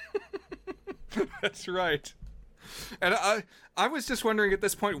 That's right. And I was just wondering at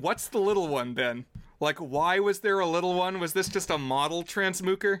this point, what's the little one then? Like, why was there a little one? Was this just a model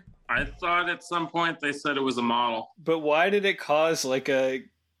Transmooker? I thought at some point they said it was a model. But why did it cause like a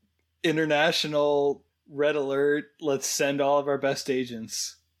international red alert? Let's send all of our best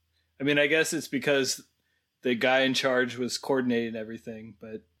agents. I mean, I guess it's because the guy in charge was coordinating everything,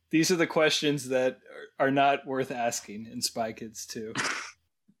 but these are the questions that are not worth asking in Spy Kids 2.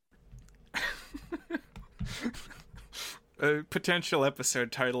 A potential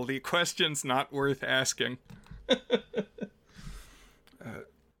episode title, The Questions Not Worth Asking.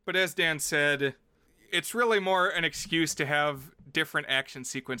 But as Dan said, it's really more an excuse to have different action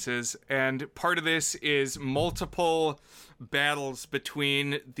sequences, and part of this is multiple battles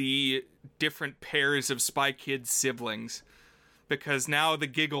between the different pairs of Spy Kids siblings, because now the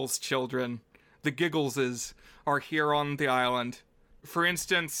Giggles children, the Giggleses, are here on the island. For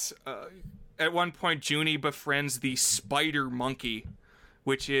instance, at one point Junie befriends the Spider Monkey,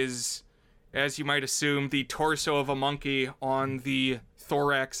 which is, as you might assume, the torso of a monkey on the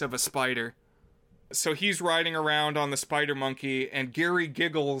thorax of a spider. So he's riding around on the Spider Monkey, and Gary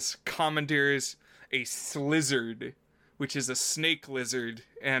Giggles commandeers a Slizzard, which is a snake lizard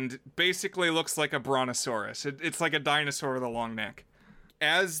and basically looks like a brontosaurus. It's like a dinosaur with a long neck.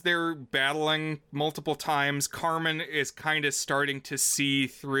 As they're battling multiple times, Carmen is kind of starting to see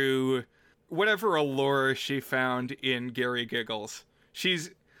through whatever allure she found in Gary Giggles. She's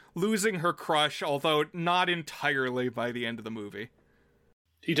losing her crush, although not entirely by the end of the movie.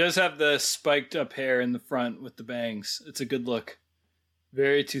 He does have the spiked up hair in the front with the bangs. It's a good look.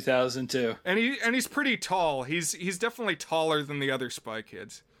 Very 2002. And he's pretty tall. He's definitely taller than the other Spy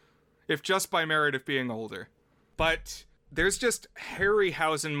Kids, if just by merit of being older. But there's just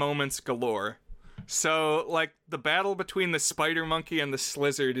Harryhausen moments galore. So, like, the battle between the spider monkey and the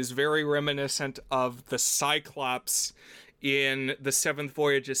slizzard is very reminiscent of the Cyclops in The Seventh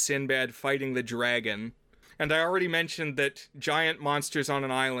Voyage of Sinbad fighting the dragon. And I already mentioned that giant monsters on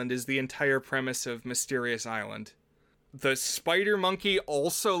an island is the entire premise of Mysterious Island. The spider monkey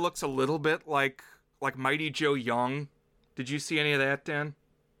also looks a little bit like Mighty Joe Young. Did you see any of that, Dan?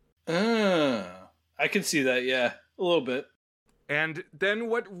 I can see that, yeah. A little bit. And then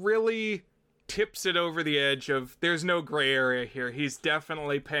what really tips it over the edge of there's no gray area here, he's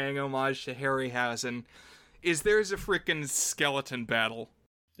definitely paying homage to Harryhausen, is there's a freaking skeleton battle.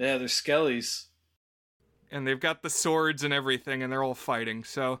 Yeah, they're skellies. And they've got the swords and everything, and they're all fighting.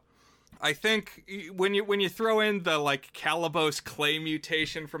 So I think when you throw in the, like, Calibos clay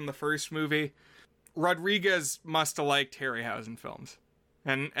mutation from the first movie, Rodriguez must have liked Harryhausen films.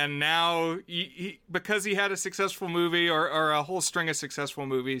 And now, because he had a successful movie, or a whole string of successful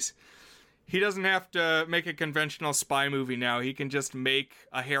movies, he doesn't have to make a conventional spy movie now. He can just make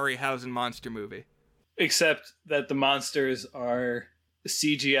a Harryhausen monster movie. Except that the monsters are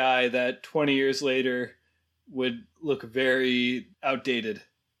CGI that 20 years later would look very outdated,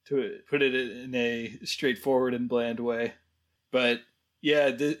 to put it in a straightforward and bland way. But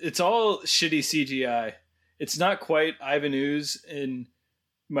yeah, it's all shitty CGI. It's not quite Ivan Ooze in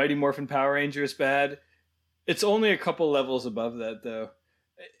Mighty Morphin Power Rangers bad. It's only a couple levels above that, though.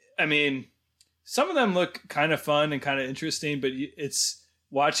 I mean, some of them look kind of fun and kind of interesting, but it's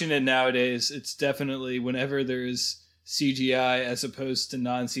watching it nowadays, it's definitely whenever there's CGI as opposed to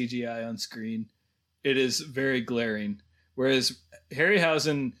non-CGI on screen, it is very glaring. Whereas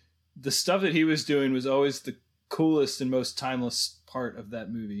Harryhausen, the stuff that he was doing was always the coolest and most timeless part of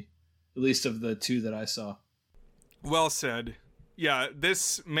that movie, at least of the two that I saw. Well said. Yeah,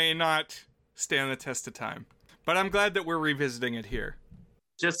 this may not stand the test of time, but I'm glad that we're revisiting it here.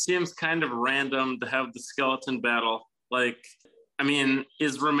 Just seems kind of random to have the skeleton battle. Like, I mean,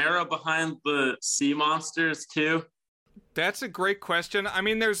 is Romero behind the sea monsters too? That's a great question. I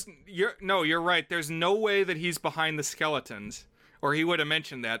mean, you're right. There's no way that he's behind the skeletons, or he would have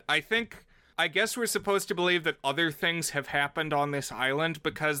mentioned that. I guess we're supposed to believe that other things have happened on this island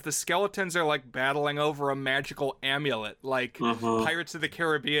because the skeletons are like battling over a magical amulet, like Pirates of the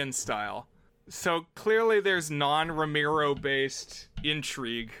Caribbean style. So clearly there's non-Romero based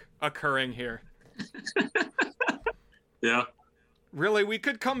intrigue occurring here. Yeah. Really, we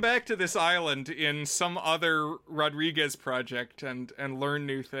could come back to this island in some other Rodriguez project and learn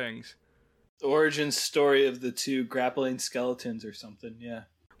new things. The origin story of the two grappling skeletons or something, yeah.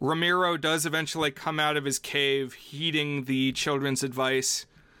 Romero does eventually come out of his cave, heeding the children's advice,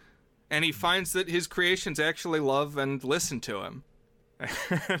 and he finds that his creations actually love and listen to him.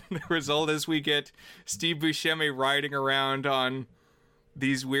 And the result is we get Steve Buscemi riding around on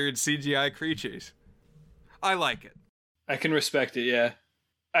these weird CGI creatures. I like it. I can respect it, yeah.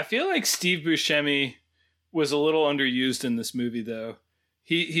 I feel like Steve Buscemi was a little underused in this movie, though.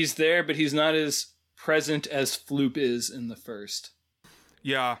 He's there, but he's not as present as Floop is in the first.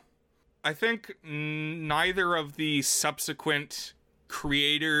 Yeah. I think neither of the subsequent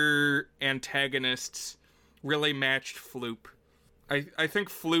creator antagonists really matched Floop. I think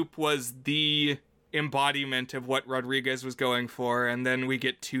Floop was the embodiment of what Rodriguez was going for, and then we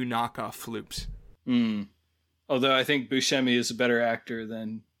get two knockoff Floops. Although I think Buscemi is a better actor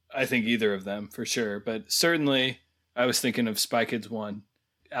than I think either of them, for sure. But certainly, I was thinking of Spy Kids 1,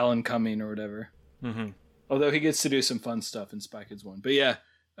 Alan Cumming or whatever. Mm-hmm. Although he gets to do some fun stuff in Spy Kids 1. But yeah,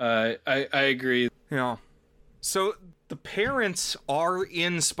 I agree. Yeah. So the parents are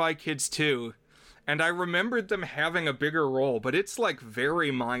in Spy Kids 2, and I remembered them having a bigger role, but it's like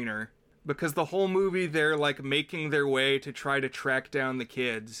very minor. Because the whole movie, they're like making their way to try to track down the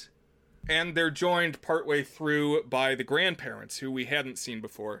kids. And they're joined partway through by the grandparents, who we hadn't seen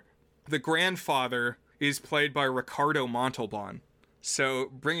before. The grandfather is played by Ricardo Montalban.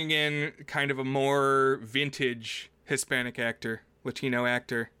 So bringing in kind of a more vintage Hispanic actor, Latino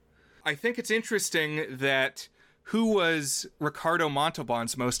actor. I think it's interesting that who was Ricardo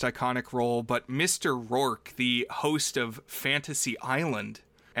Montalban's most iconic role but Mr. Rourke, the host of Fantasy Island.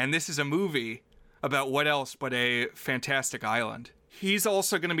 And this is a movie about what else but a fantastic island. He's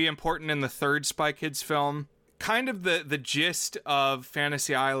also going to be important in the third Spy Kids film. Kind of the gist of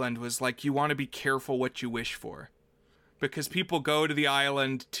Fantasy Island was like, you want to be careful what you wish for. Because people go to the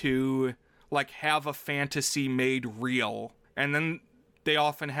island to like have a fantasy made real. And then they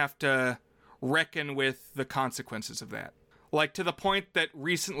often have to reckon with the consequences of that. Like to the point that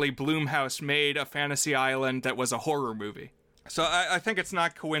recently Blumhouse made a Fantasy Island that was a horror movie. So I think it's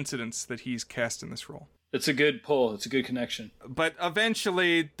not coincidence that he's cast in this role. It's a good pull. It's a good connection. But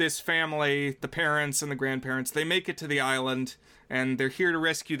eventually, this family, the parents and the grandparents, they make it to the island, and they're here to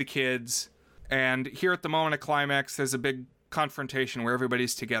rescue the kids. And here at the moment of climax, there's a big confrontation where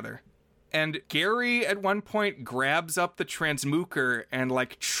everybody's together. And Gary, at one point, grabs up the transmooker and,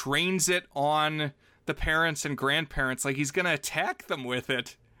 like, trains it on the parents and grandparents, like he's gonna attack them with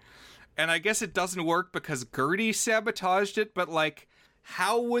it. And I guess it doesn't work because Gertie sabotaged it, but, like,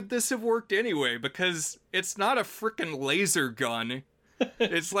 how would this have worked anyway? Because it's not a frickin' laser gun.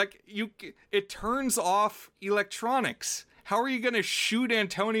 It's like, it turns off electronics. How are you going to shoot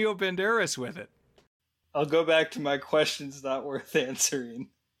Antonio Banderas with it? I'll go back to my questions not worth answering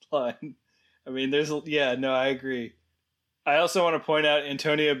line. I mean, I agree. I also want to point out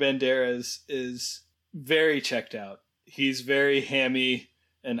Antonio Banderas is very checked out. He's very hammy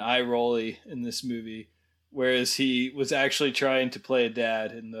and eye-rolly in this movie. Whereas he was actually trying to play a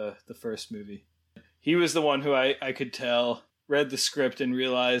dad in the first movie. He was the one who I could tell read the script and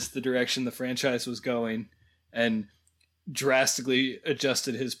realized the direction the franchise was going and drastically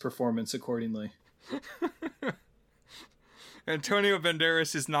adjusted his performance accordingly. Antonio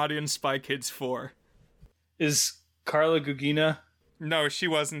Banderas is not in Spy Kids 4. Is Carla Gugino? No, she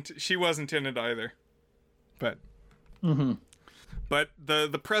wasn't. She wasn't in it either. But... Mm-hmm. But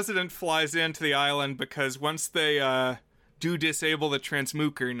the president flies into the island because once they do disable the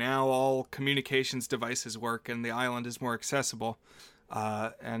transmooker, now all communications devices work and the island is more accessible.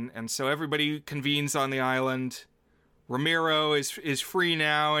 And so everybody convenes on the island. Ramiro is free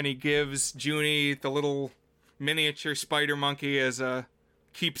now, and he gives Junie the little miniature spider monkey as a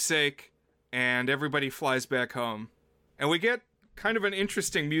keepsake, and everybody flies back home. And we get kind of an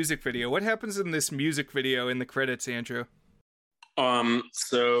interesting music video. What happens in this music video in the credits, Andrew?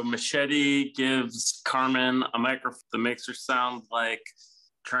 So Machete gives Carmen a microphone that makes her sound like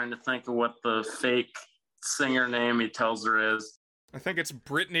trying to think of what the fake singer name he tells her is. I think it's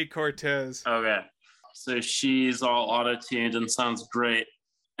Brittany Cortez. Okay. So she's all auto-tuned and sounds great.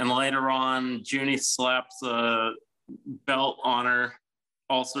 And later on, Junie slaps a belt on her,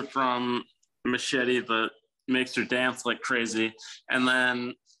 also from Machete, that makes her dance like crazy. And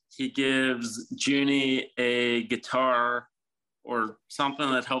then he gives Junie a guitar or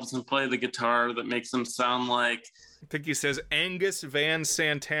something that helps him play the guitar that makes him sound like... I think he says Angus Van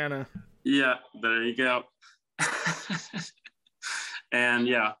Santana. Yeah, there you go. And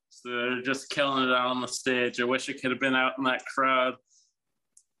yeah, so they're just killing it out on the stage. I wish I could have been out in that crowd.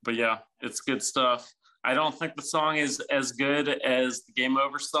 But yeah, it's good stuff. I don't think the song is as good as the Game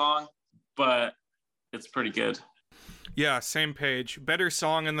Over song, but it's pretty good. Yeah, same page. Better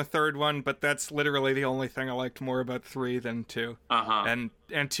song in the third one, but that's literally the only thing I liked more about 3 than 2. Uh-huh.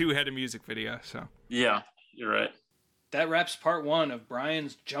 And 2 had a music video, so. Yeah, you're right. That wraps part 1 of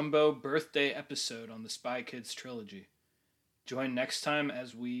Brian's Jumbo birthday episode on the Spy Kids trilogy. Join next time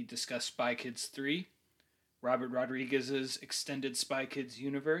as we discuss Spy Kids 3, Robert Rodriguez's extended Spy Kids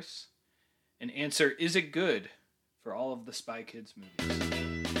universe, and answer Is It Good for all of the Spy Kids movies.